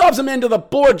 Shoves him into the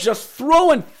board, just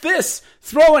throwing fists,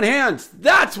 throwing hands.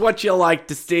 That's what you like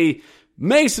to see.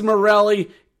 Mason Morelli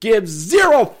gives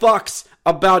 0 fucks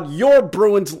about your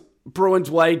Bruins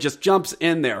way, just jumps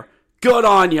in there. Good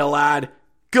on you, lad.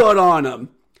 Good on him.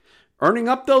 Earning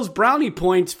up those brownie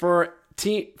points for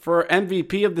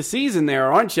MVP of the season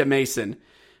there, aren't you, Mason?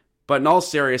 But in all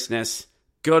seriousness,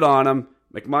 good on him.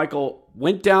 McMichael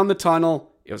went down the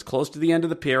tunnel. It was close to the end of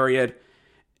the period.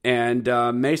 And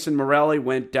Mason Morelli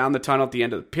went down the tunnel at the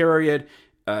end of the period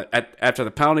after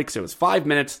the penalty, because it was 5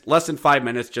 minutes, less than 5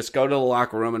 minutes. Just go to the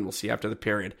locker room and we'll see after the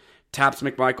period. Taps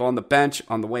McMichael on the bench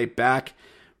on the way back.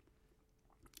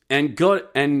 And good,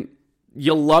 and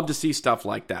you'll love to see stuff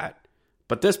like that.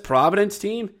 But this Providence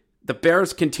team, the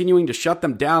Bears continuing to shut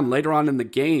them down later on in the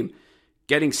game,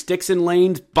 getting sticks in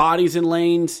lanes, bodies in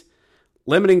lanes,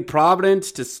 limiting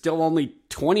Providence to still only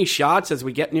 20 shots as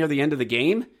we get near the end of the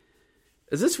game.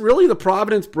 Is this really the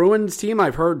Providence Bruins team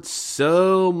I've heard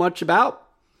so much about?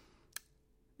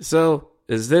 So,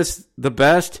 is this the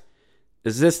best?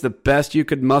 Is this the best you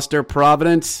could muster,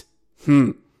 Providence?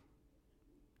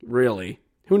 Really?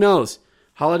 Who knows?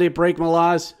 Holiday break,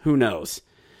 Malaz? Who knows?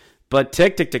 But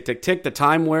tick, tick, tick, tick, tick, the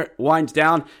time winds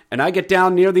down, and I get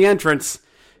down near the entrance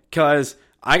because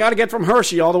I got to get from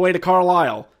Hershey all the way to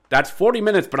Carlisle. That's 40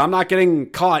 minutes, but I'm not getting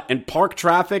caught in park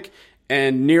traffic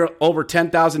and near over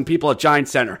 10,000 people at Giant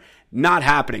Center. Not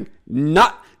happening.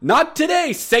 Not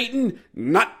today, Satan.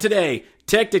 Not today.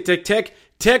 Tick, tick, tick, tick.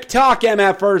 Tick-tock,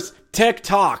 MFers.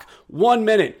 Tick-tock. 1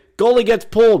 minute. Goalie gets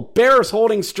pulled. Bears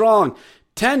holding strong.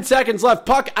 10 seconds left.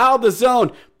 Puck out of the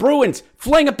zone. Bruins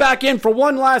fling it back in for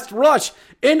one last rush.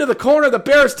 Into the corner. The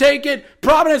Bears take it.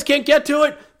 Providence can't get to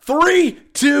it. 3,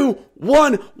 2,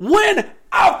 1. Win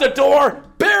out the door.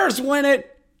 Bears win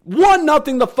it.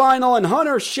 1-0 the final. And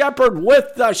Hunter Shepard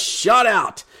with the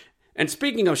shutout. And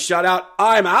speaking of shutout,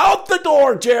 I'm out the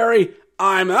door, Jerry.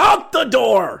 I'm out the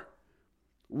door.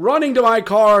 Running to my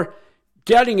car,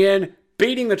 getting in,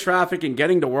 beating the traffic, and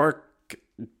getting to work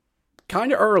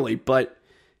kind of early, but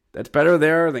that's better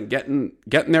there than getting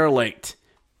there late.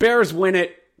 Bears win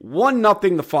it,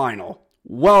 1-0 the final.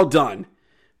 Well done.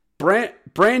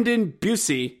 Brandon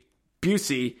Busey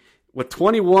with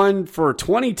 21 for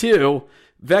 22.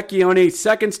 Vecchione,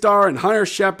 second star, and Hunter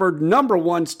Shepard, number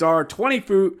 1 star,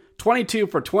 22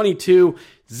 for 22.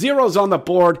 Zeros on the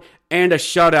board, and a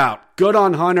shutout. Good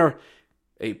on Hunter.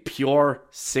 A pure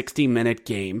 60-minute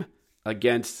game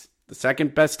against the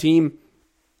second best team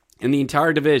in the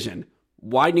entire division,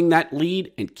 widening that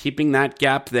lead and keeping that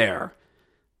gap there.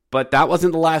 But that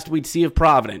wasn't the last we'd see of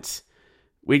Providence.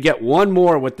 We'd get one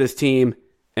more with this team,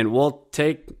 and we'll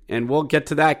get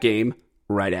to that game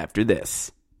right after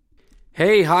this.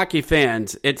 Hey, hockey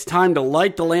fans, it's time to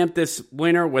light the lamp this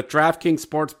winter with DraftKings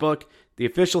Sportsbook, the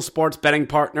official sports betting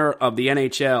partner of the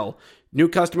NHL. New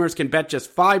customers can bet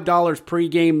just $5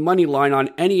 pre-game money line on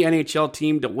any NHL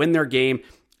team to win their game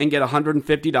and get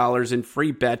 $150 in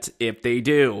free bets if they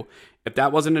do. If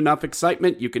that wasn't enough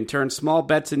excitement, you can turn small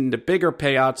bets into bigger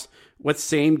payouts with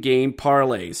same-game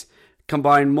parlays.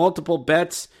 Combine multiple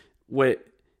bets with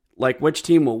like which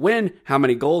team will win, how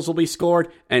many goals will be scored,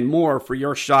 and more for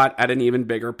your shot at an even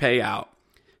bigger payout.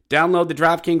 Download the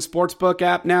DraftKings Sportsbook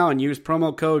app now and use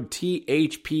promo code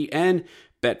THPN.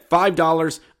 Bet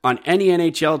 $5 on any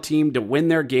NHL team to win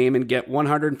their game and get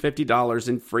 $150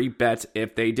 in free bets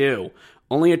if they do.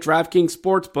 Only at DraftKings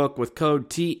Sportsbook with code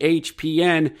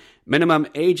THPN. Minimum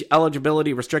age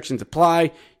eligibility restrictions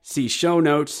apply. See show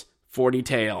notes for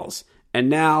details. And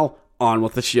now, on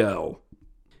with the show.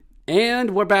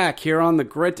 And we're back here on the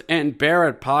Grit and Bear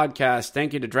It podcast.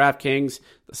 Thank you to DraftKings,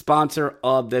 the sponsor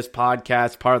of this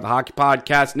podcast, part of the Hockey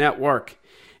Podcast Network.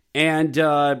 And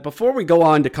before we go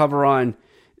on to cover on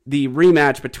the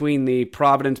rematch between the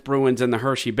Providence Bruins and the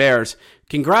Hershey Bears,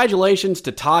 congratulations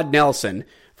to Todd Nelson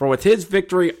for, with his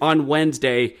victory on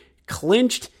Wednesday,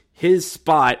 clinched his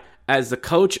spot as the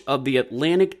coach of the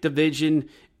Atlantic Division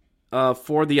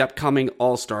for the upcoming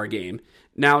All-Star Game.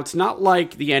 Now, it's not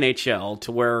like the NHL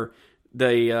to where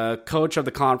the coach of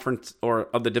the conference or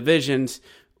of the divisions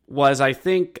was, I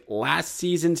think, last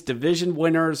season's division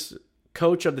winners.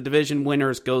 Coach of the division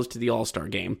winners goes to the All-Star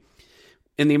Game.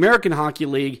 In the American Hockey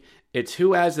League, it's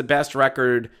who has the best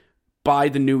record by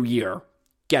the new year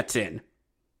gets in.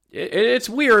 It's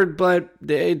weird, but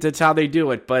that's how they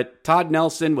do it. But Todd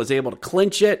Nelson was able to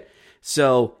clinch it,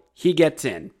 so he gets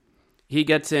in. He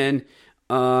gets in.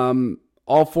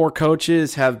 All 4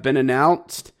 coaches have been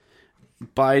announced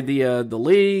by the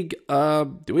league.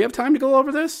 Do we have time to go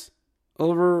over this?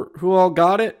 Over who all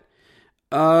got it?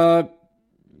 Yeah,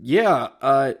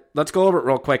 let's go over it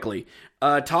real quickly.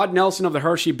 Todd Nelson of the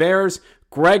Hershey Bears,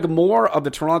 Greg Moore of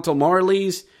the Toronto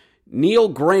Marlies, Neil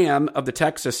Graham of the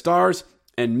Texas Stars,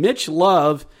 and Mitch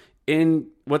Love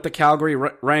with the Calgary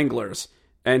Wranglers.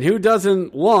 And who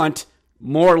doesn't want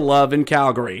more love in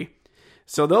Calgary?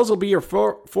 So those will be your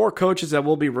four coaches that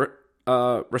will be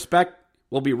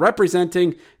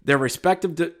representing their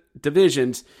respective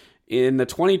divisions in the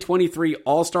 2023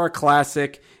 All-Star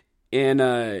Classic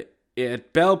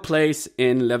at Belle Place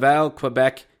in Laval,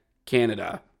 Quebec,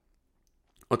 Canada,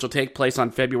 which will take place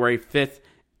on February 5th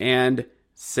and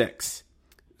 6th.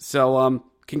 So,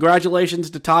 congratulations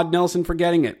to Todd Nelson for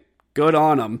getting it. Good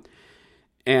on him.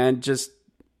 And just,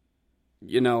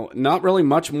 not really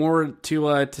much more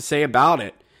to say about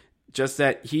it. Just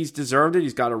that he's deserved it.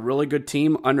 He's got a really good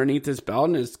team underneath his belt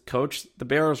and has coached the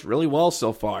Bears really well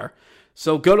so far.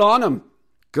 So good on him.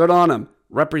 Good on him.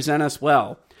 Represent us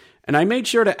well. And I made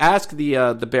sure to ask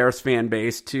the Bears fan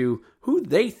base to who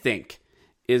they think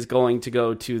is going to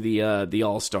go to the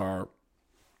All-Star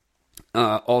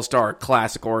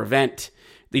Classic or event.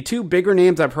 The 2 bigger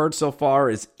names I've heard so far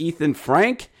is Ethan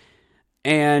Frank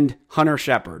and Hunter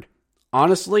Shepard.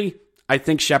 Honestly, I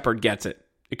think Shepard gets it.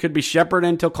 It could be Shepard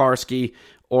and Tokarski,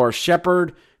 or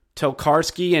Shepard,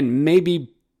 Tokarski, and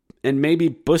maybe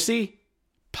Bussy?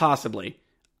 Possibly.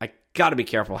 I got to be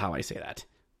careful how I say that.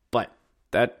 But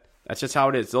that's just how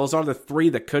it is. Those are the three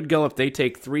that could go if they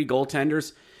take three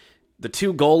goaltenders. The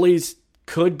two goalies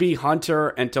could be Hunter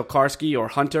and Tokarski, or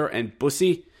Hunter and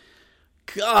Bussy.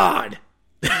 God.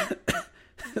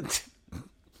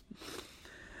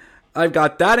 I've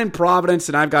got that in Providence,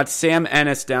 and I've got Sam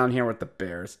Ennis down here with the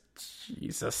Bears.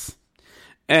 Jesus.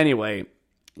 Anyway,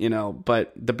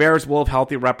 but the Bears will have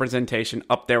healthy representation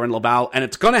up there in Laval, and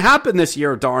it's going to happen this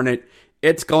year, darn it.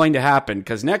 It's going to happen,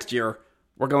 because next year,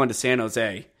 we're going to San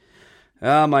Jose.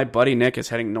 My buddy Nick is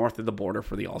heading north of the border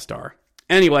for the All-Star.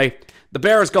 Anyway, the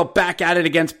Bears go back at it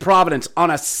against Providence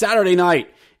on a Saturday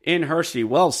night in Hershey.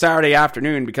 Well, Saturday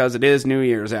afternoon, because it is New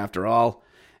Year's after all.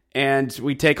 And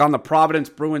we take on the Providence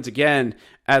Bruins again,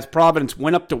 as Providence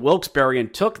went up to Wilkes-Barre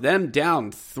and took them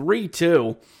down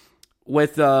 3-2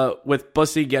 with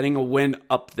Bussy getting a win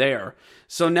up there.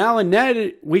 So now in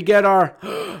net, we get our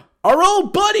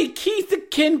old buddy Keith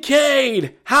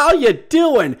Kincaid. How you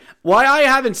doing? Why, I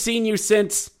haven't seen you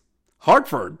since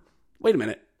Hartford. Wait a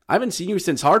minute. I haven't seen you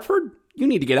since Hartford? You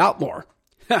need to get out more.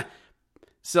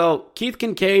 So Keith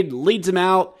Kincaid leads him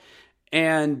out.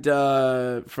 And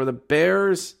for the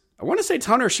Bears, I want to say it's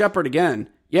Hunter Shepard again.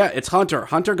 Yeah, it's Hunter.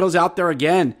 Hunter goes out there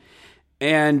again.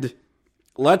 And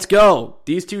let's go.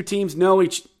 These two teams know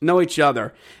each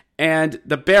other. And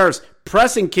the Bears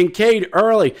pressing Kincaid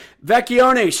early.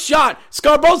 Vecchione shot.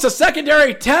 Scarbosa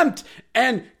secondary attempt.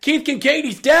 And Keith Kincaid,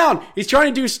 he's down. He's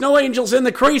trying to do snow angels in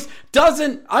the crease. Does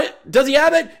he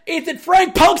have it? Ethan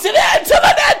Frank pokes it into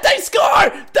the net. They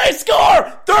score. They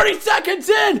score. 30 seconds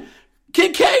in.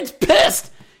 Kincaid's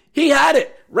pissed. He had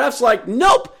it. Ref's like,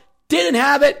 nope, didn't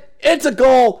have it. It's a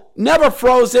goal. Never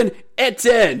frozen. It's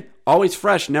in. Always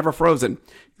fresh, never frozen.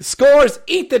 Scores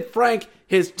Ethan Frank,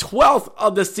 his 12th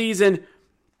of the season.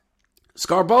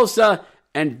 Scarbosa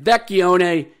and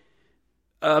Vecchione.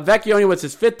 Vecchione was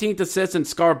his 15th assist, and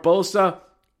Scarbosa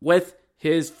with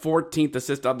his 14th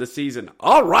assist of the season.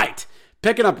 All right.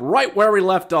 Picking up right where we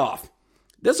left off.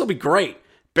 This will be great.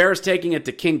 Bears taking it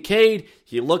to Kincaid.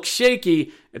 He looks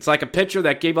shaky. It's like a pitcher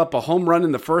that gave up a home run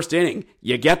in the first inning.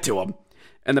 You get to him.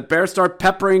 And the Bears start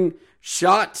peppering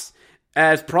shots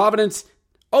as Providence,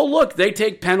 oh look, they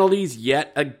take penalties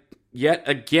yet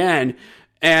again.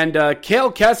 And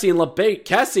Cale Kessie and LeBate.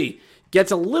 Kessie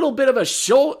gets a little bit of a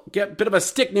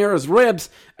stick near his ribs.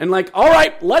 And like, all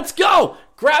right, let's go.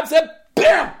 Grabs it.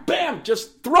 Bam, bam.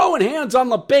 Just throwing hands on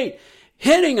LeBate.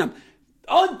 Hitting him.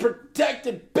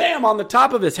 Unprotected, bam, on the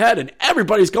top of his head, and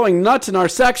everybody's going nuts in our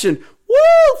section.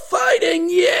 Woo, fighting,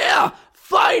 yeah,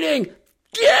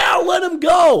 let him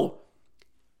go.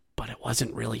 But it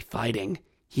wasn't really fighting.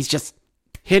 He's just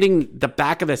hitting the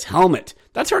back of his helmet.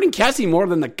 That's hurting Kessie more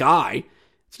than the guy.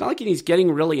 It's not like he's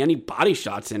getting really any body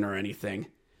shots in or anything.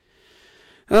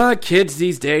 Kids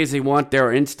these days, they want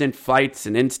their instant fights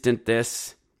and instant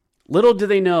this. Little do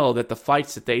they know that the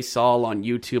fights that they saw on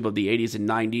YouTube of the 80s and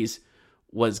 90s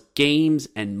was games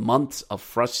and months of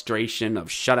frustration, of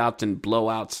shutouts and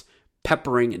blowouts,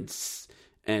 peppering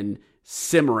and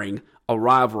simmering a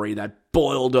rivalry that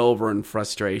boiled over in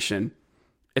frustration.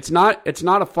 It's not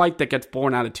a fight that gets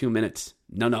born out of 2 minutes.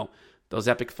 No. Those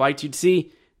epic fights you'd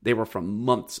see, they were from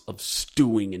months of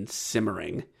stewing and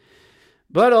simmering.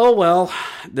 But oh well,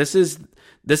 this is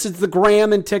the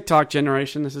Graham and TikTok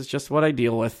generation. This is just what I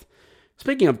deal with.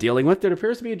 Speaking of dealing with, there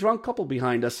appears to be a drunk couple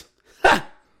behind us. Ha!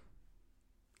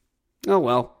 Oh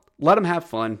well, let them have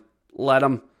fun. Let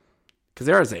them. Because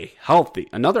there is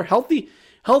another healthy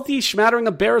smattering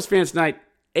of Bears fans tonight.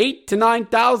 8,000 to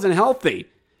 9,000 healthy.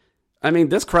 I mean,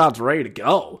 this crowd's ready to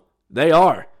go. They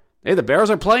are. Hey, the Bears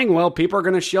are playing well. People are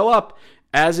going to show up,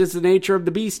 as is the nature of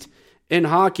the beast in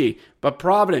hockey. But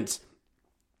Providence,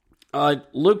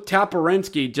 Luke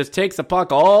Taporinsky just takes the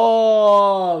puck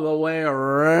all the way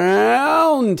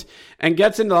around and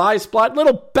gets into the high spot.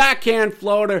 Little backhand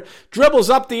floater, dribbles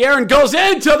up the air and goes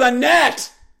into the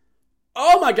net.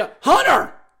 Oh my God.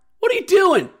 Hunter, what are you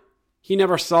doing? He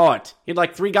never saw it. He had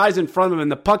like three guys in front of him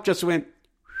and the puck just went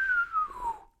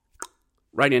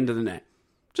right into the net.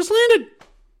 Just landed.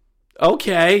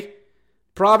 Okay.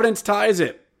 Providence ties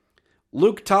it.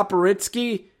 Luke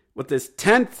Toporitsky with his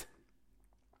 10th.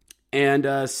 And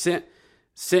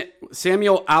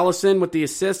Samuel Allison with the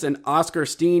assist, and Oscar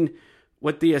Steen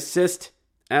with the assist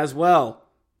as well.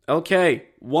 Okay,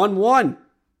 1-1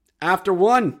 after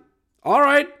one. All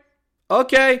right.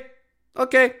 Okay.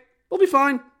 We'll be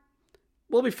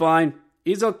fine.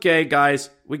 He's okay, guys.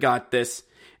 We got this.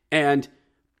 And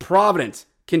Providence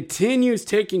continues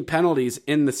taking penalties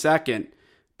in the second,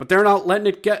 but they're not letting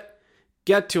it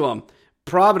get to them.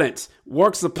 Providence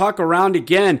works the puck around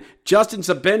again. Justin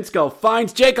Sabinsko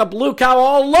finds Jacob Lukow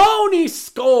all alone. He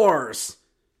scores.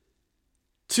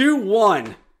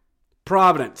 2-1.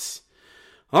 Providence.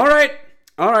 All right.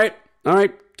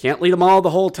 Can't lead them all the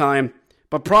whole time.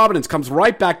 But Providence comes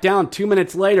right back down 2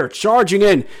 minutes later, charging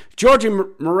in. Georgi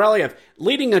Moreliev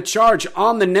leading a charge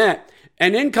on the net.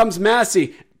 And in comes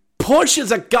Massey.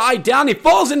 Pushes a guy down. He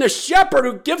falls into Shepard,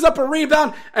 who gives up a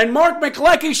rebound. And Mark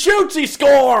McLecky shoots. He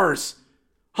scores.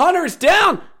 Hunter's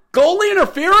down. Goalie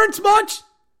interference much?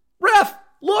 Ref,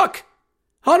 look.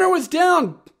 Hunter was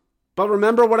down. But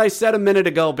remember what I said a minute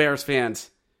ago, Bears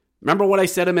fans. Remember what I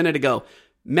said a minute ago.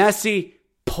 Messi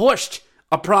pushed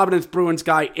a Providence Bruins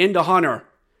guy into Hunter.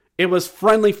 It was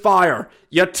friendly fire.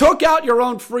 You took out your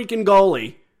own freaking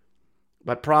goalie.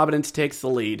 But Providence takes the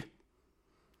lead.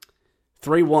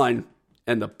 3-1,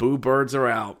 and the Boo Birds are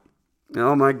out.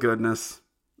 Oh my goodness.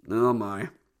 Oh my.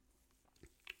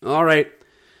 All right.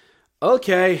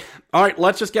 Okay. All right,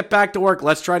 let's just get back to work.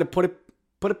 Let's try to put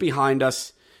it behind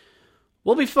us.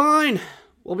 We'll be fine.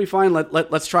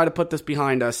 Let's try to put this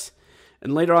behind us.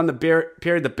 And later on the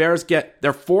period, the Bears get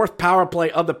their fourth power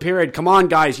play of the period. Come on,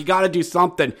 guys. You got to do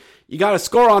something. You got to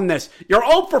score on this. You're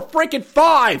 0 for freaking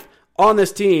 5 on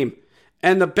this team.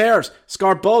 And the Bears,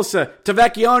 Scarbosa to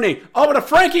Vecchione. Over to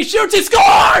Frankie, shoots, he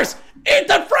scores!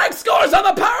 Ethan Frank scores on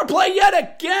the power play yet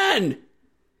again.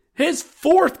 His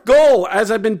 4th goal as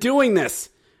I've been doing this.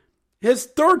 His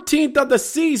 13th of the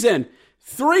season.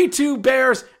 3-2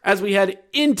 Bears as we head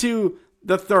into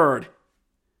the third.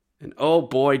 And oh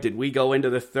boy, did we go into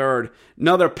the third.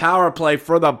 Another power play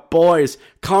for the boys.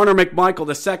 Connor McMichael,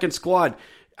 the second squad,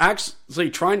 actually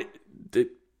trying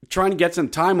to get some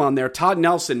time on there. Todd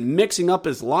Nelson mixing up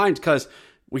his lines because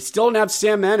we still don't have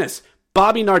Sam Ennis.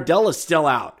 Bobby Nardella's still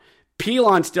out.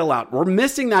 Pilon's still out. We're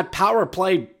missing that power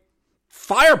play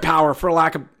firepower, for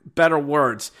lack of better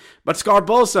words. But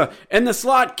Scarbosa in the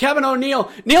slot. Kevin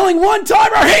O'Neill kneeling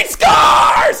one-timer. He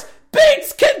scores!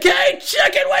 Beats Kincaid,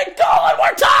 chicken wing goal, and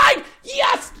we're tied!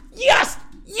 Yes!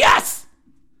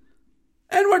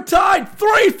 And we're tied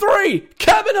 3-3.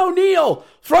 Kevin O'Neill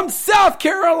from South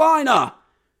Carolina.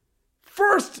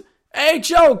 First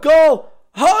HO goal.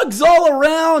 Hugs all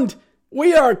around.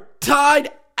 We are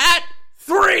tied at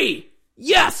 3.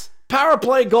 Yes, power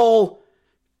play goal.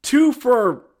 2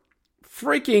 for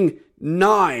freaking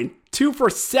 9. 2 for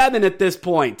 7 at this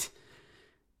point.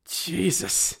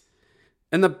 Jesus.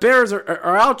 And the Bears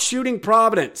are out shooting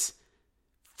Providence.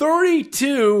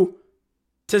 32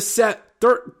 to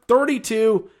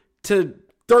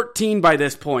 13 by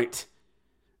this point.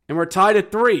 And we're tied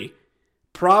at 3.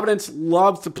 Providence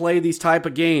loves to play these type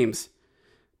of games.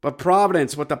 But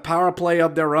Providence with the power play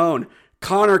of their own.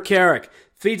 Connor Carrick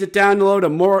feeds it down low to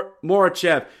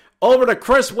Morachev. Over to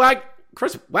Chris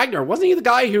Wagner. Wasn't he the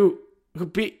guy who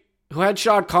had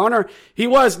shot Connor? He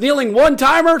was. Kneeling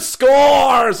one-timer.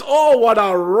 Scores! Oh, what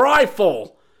a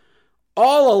rifle.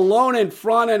 All alone in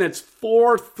front, and it's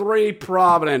 4-3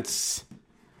 Providence.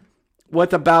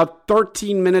 With about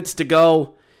 13 minutes to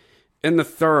go in the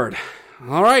third.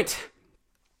 All right.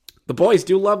 The boys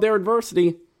do love their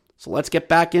adversity, so let's get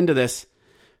back into this.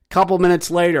 Couple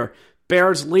minutes later,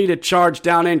 Bears lead a charge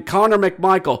down in. Connor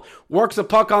McMichael works the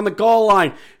puck on the goal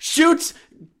line. Shoots.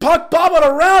 Puck bobbled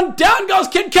around. Down goes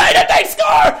Kincaid, and they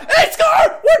score! They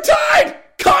score! We're tied!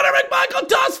 Connor McMichael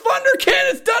does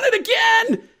Funderkin has done it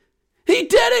again! He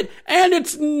did it! And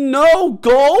it's no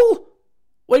goal?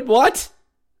 Wait, what?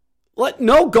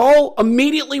 No goal?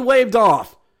 Immediately waved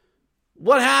off.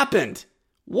 What happened?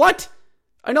 What?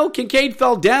 I know Kincaid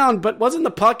fell down, but wasn't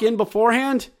the puck in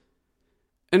beforehand?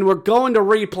 And we're going to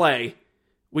replay.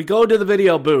 We go to the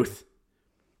video booth.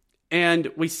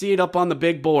 And we see it up on the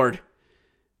big board.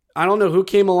 I don't know who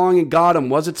came along and got him.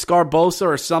 Was it Scarbosa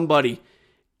or somebody?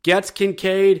 Gets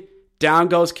Kincaid. Down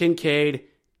goes Kincaid.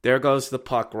 There goes the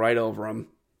puck right over him.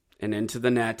 And into the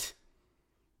net.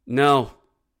 No.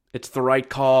 It's the right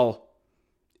call.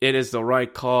 It is the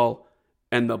right call.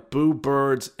 And the boo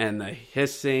birds and the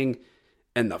hissing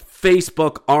and the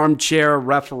Facebook armchair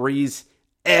referees,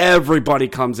 everybody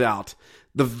comes out.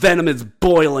 The venom is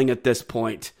boiling at this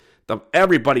point.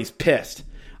 Everybody's pissed.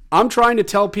 I'm trying to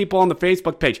tell people on the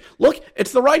Facebook page, look,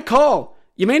 it's the right call.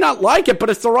 You may not like it, but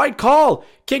it's the right call.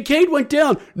 Kincaid went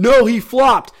down. No, he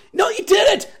flopped. No, he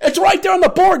didn't. It's right there on the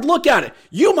board. Look at it.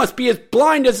 You must be as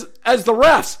blind as the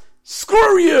refs.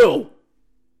 Screw you.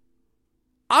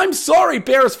 I'm sorry,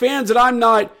 Bears fans, that I'm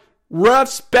not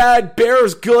refs bad,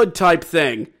 Bears good type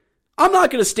thing. I'm not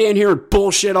going to stand here and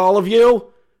bullshit all of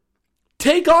you.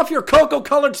 Take off your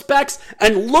cocoa-colored specs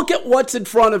and look at what's in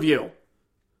front of you.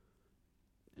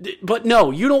 But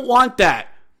no, you don't want that.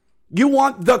 You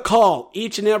want the call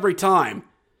each and every time.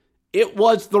 It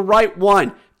was the right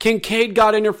one. Kincaid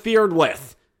got interfered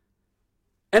with.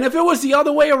 And if it was the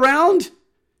other way around,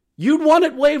 you'd want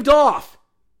it waved off.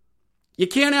 You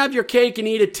can't have your cake and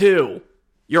eat it too.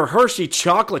 Your Hershey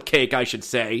chocolate cake, I should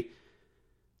say.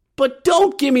 But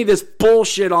don't give me this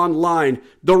bullshit online.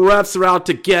 The refs are out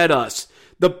to get us.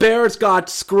 The Bears got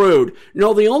screwed.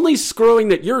 No, the only screwing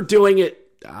that you're doing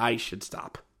I should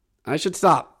stop. I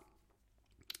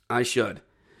should.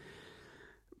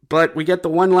 But we get the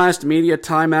one last media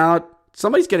timeout.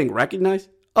 Somebody's getting recognized.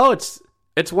 Oh, it's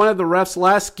one of the refs'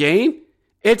 last game?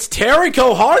 It's Terry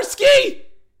Koharski?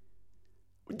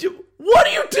 What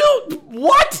are you doing?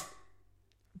 What?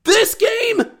 This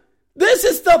game? This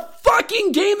is the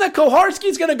fucking game that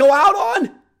Koharski's going to go out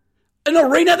on? An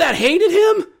arena that hated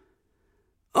him?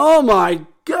 Oh my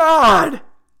God.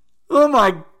 Oh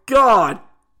my God.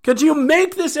 Could you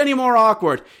make this any more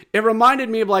awkward? It reminded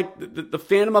me of like the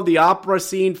Phantom of the Opera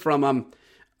scene from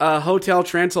Hotel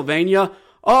Transylvania.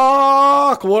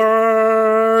 Awkward.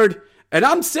 And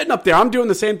I'm sitting up there. I'm doing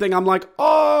the same thing. I'm like,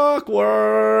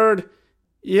 awkward.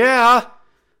 Yeah.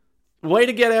 Way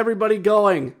to get everybody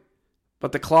going.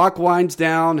 But the clock winds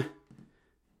down,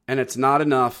 and it's not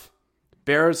enough.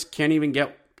 Bears can't even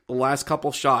get the last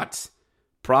couple shots.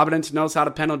 Providence knows how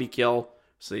to penalty kill,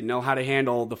 so they know how to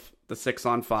handle the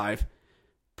 6-on-5.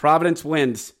 Providence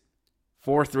wins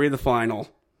 4-3 the final.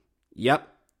 Yep.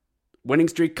 Winning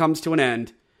streak comes to an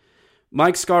end.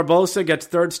 Mike Scarbosa gets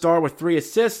third star with 3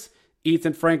 assists.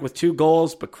 Ethan Frank with 2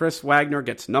 goals, but Chris Wagner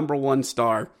gets number 1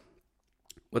 star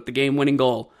with the game-winning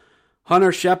goal.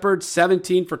 Hunter Shepard,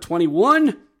 17 for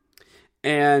 21.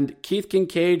 And Keith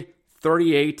Kincaid,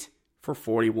 38 for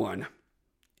 41.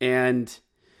 And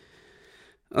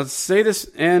let's say this,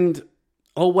 and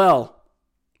well,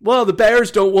 the Bears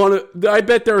don't want to, I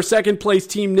bet they're a second-place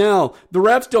team now. The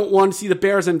refs don't want to see the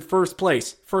Bears in first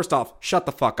place. First off, shut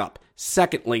the fuck up.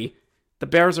 Secondly, the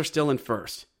Bears are still in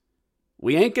first.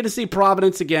 We ain't going to see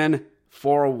Providence again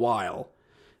for a while.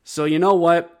 So you know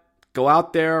what? Go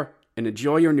out there and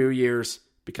enjoy your New Year's,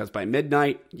 because by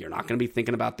midnight, you're not going to be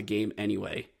thinking about the game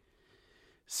anyway.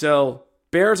 So,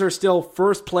 Bears are still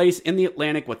first place in the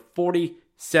Atlantic with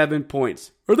 47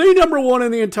 points. Are they number 1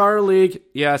 in the entire league?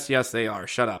 Yes, they are.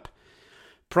 Shut up.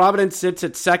 Providence sits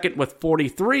at second with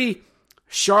 43.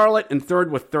 Charlotte in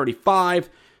third with 35.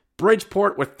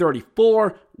 Bridgeport with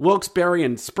 34. Wilkes-Barre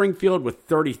and Springfield with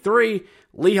 33.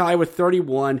 Lehigh with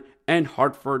 31. And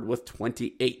Hartford with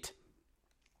 28.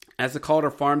 As the Calder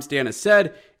Farms Dan has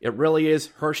said, it really is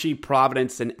Hershey,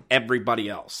 Providence, and everybody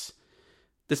else.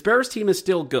 This Bears team is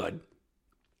still good.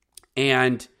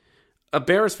 And a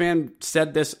Bears fan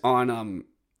said this on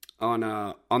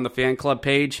the fan club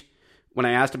page when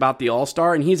I asked about the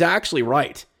All-Star, and he's actually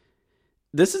right.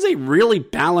 This is a really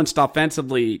balanced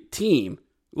offensively team.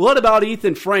 What about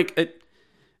Ethan Frank?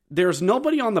 There's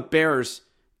nobody on the Bears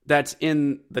that's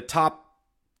in the top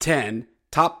 10,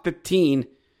 top 15.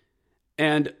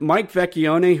 And Mike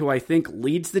Vecchione, who I think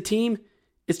leads the team,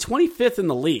 is 25th in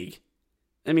the league.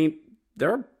 I mean,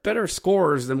 there are better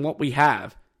scorers than what we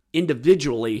have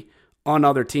individually on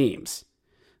other teams.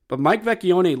 But Mike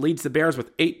Vecchione leads the Bears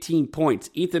with 18 points,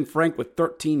 Ethan Frank with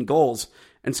 13 goals,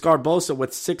 and Scarbosa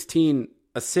with 16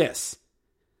 assists.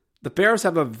 The Bears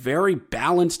have a very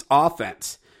balanced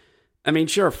offense. I mean,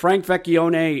 sure, Frank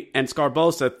Vecchione and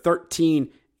Scarbosa, 13,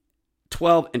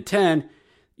 12, and 10.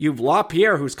 You've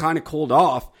LaPierre, who's kind of cooled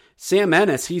off. Sam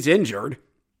Ennis, he's injured.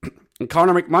 And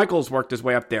Connor McMichael's worked his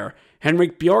way up there.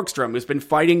 Henrik Bjorkstrom, who's been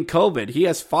fighting COVID, he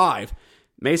has 5.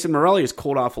 Mason Morelli has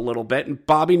cooled off a little bit. And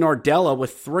Bobby Nardella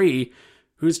with 3,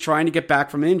 who's trying to get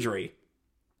back from injury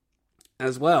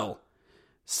as well.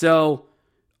 So,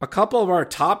 a couple of our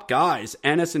top guys,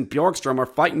 Ennis and Bjorkstrom, are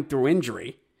fighting through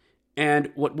injury.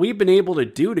 And what we've been able to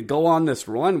do to go on this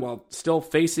run while still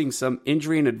facing some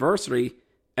injury and adversity,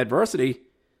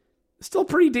 still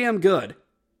pretty damn good.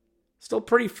 Still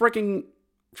pretty freaking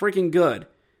good.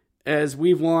 As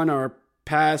we've won our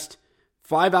past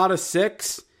 5 out of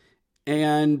 6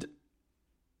 and,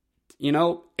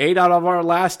 8 out of our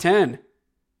last 10.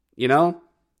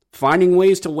 Finding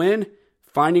ways to win,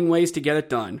 finding ways to get it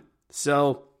done.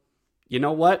 So, you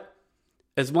know what?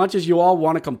 As much as you all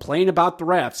want to complain about the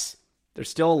refs, there's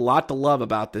still a lot to love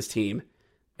about this team.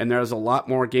 And there's a lot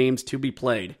more games to be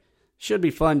played. Should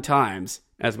be fun times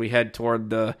as we head toward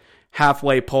the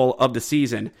halfway pole of the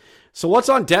season. So what's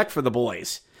on deck for the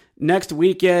boys? Next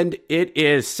weekend, it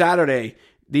is Saturday.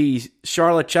 The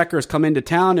Charlotte Checkers come into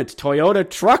town. It's Toyota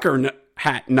Trucker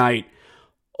Hat Night.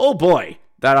 Oh boy,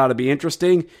 that ought to be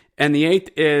interesting. And the 8th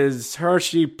is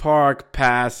Hershey Park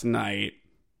Pass Night.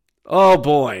 Oh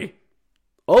boy.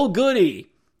 Oh, goody,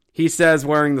 he says,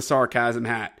 wearing the sarcasm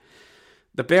hat.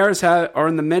 The Bears are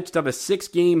in the midst of a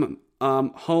 6-game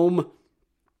home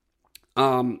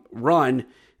run,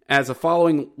 as the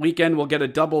following weekend we'll get a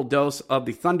double dose of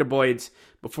the Thunderboys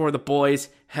before the boys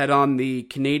head on the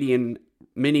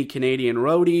mini Canadian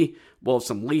roadie. We'll have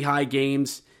some Lehigh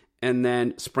games, and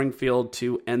then Springfield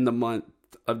to end the month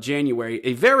of January.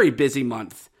 A very busy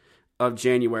month of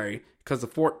January, because the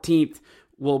 14th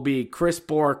will be Chris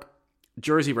Bork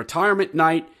jersey retirement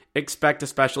night. Expect a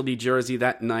specialty jersey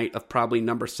that night of probably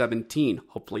number 17.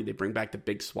 Hopefully they bring back the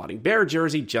big swatting bear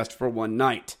jersey just for one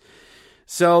night.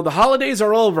 So the holidays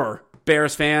are over,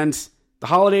 Bears fans. The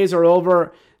holidays are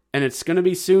over, and it's going to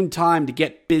be soon time to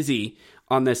get busy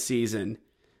on this season.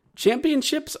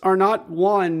 Championships are not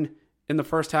won in the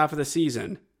first half of the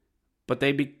season, but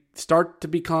they start to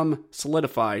become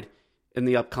solidified in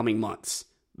the upcoming months.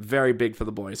 Very big for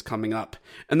the boys coming up.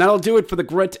 And that'll do it for the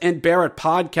Grit and Bear It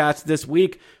podcast this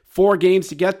week. 4 games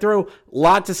to get through,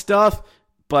 lots of stuff,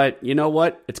 but you know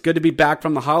what? It's good to be back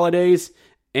from the holidays.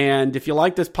 And if you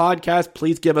like this podcast,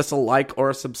 please give us a like or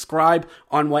a subscribe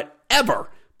on whatever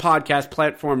podcast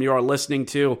platform you are listening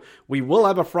to. We will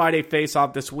have a Friday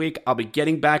face-off this week. I'll be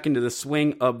getting back into the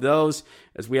swing of those,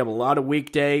 as we have a lot of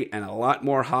weekday and a lot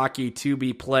more hockey to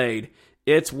be played.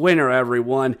 It's winter,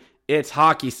 everyone. It's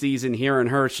hockey season here in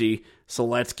Hershey, so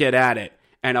let's get at it.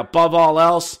 And above all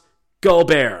else, go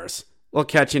Bears! We'll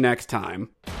catch you next time.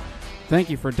 Thank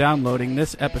you for downloading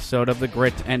this episode of the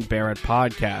Grit and Bear It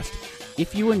podcast.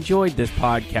 If you enjoyed this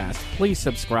podcast, please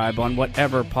subscribe on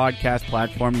whatever podcast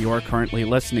platform you are currently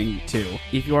listening to.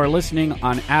 If you are listening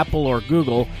on Apple or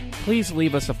Google, please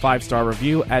leave us a 5-star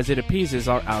review, as it appeases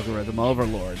our algorithm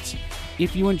overlords.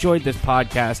 If you enjoyed this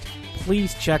podcast,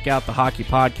 please check out the Hockey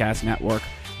Podcast Network,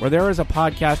 where there is a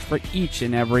podcast for each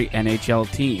and every NHL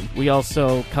team. We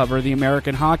also cover the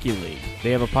American Hockey League. They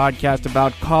have a podcast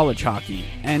about college hockey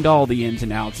and all the ins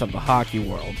and outs of the hockey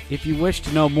world. If you wish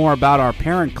to know more about our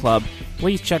parent club,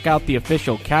 please check out the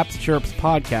official Caps Chirps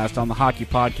podcast on the Hockey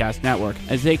Podcast Network,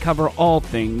 as they cover all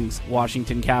things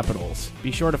Washington Capitals. Be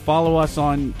sure to follow us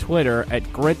on Twitter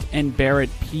at Grit and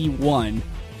Barrett P1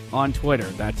 on Twitter.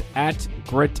 That's at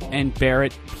Grit and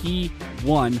Barrett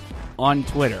P1 on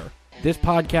Twitter. This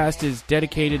podcast is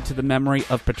dedicated to the memory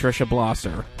of Patricia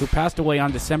Blosser, who passed away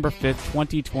on December 5th,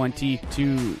 2020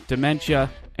 to dementia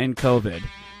and COVID.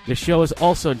 The show is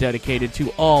also dedicated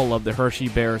to all of the Hershey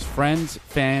Bears friends,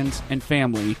 fans, and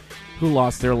family who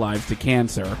lost their lives to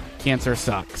cancer. Cancer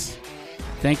sucks.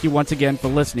 Thank you once again for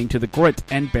listening to the Grit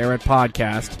and Bear It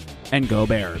podcast, and go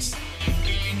Bears.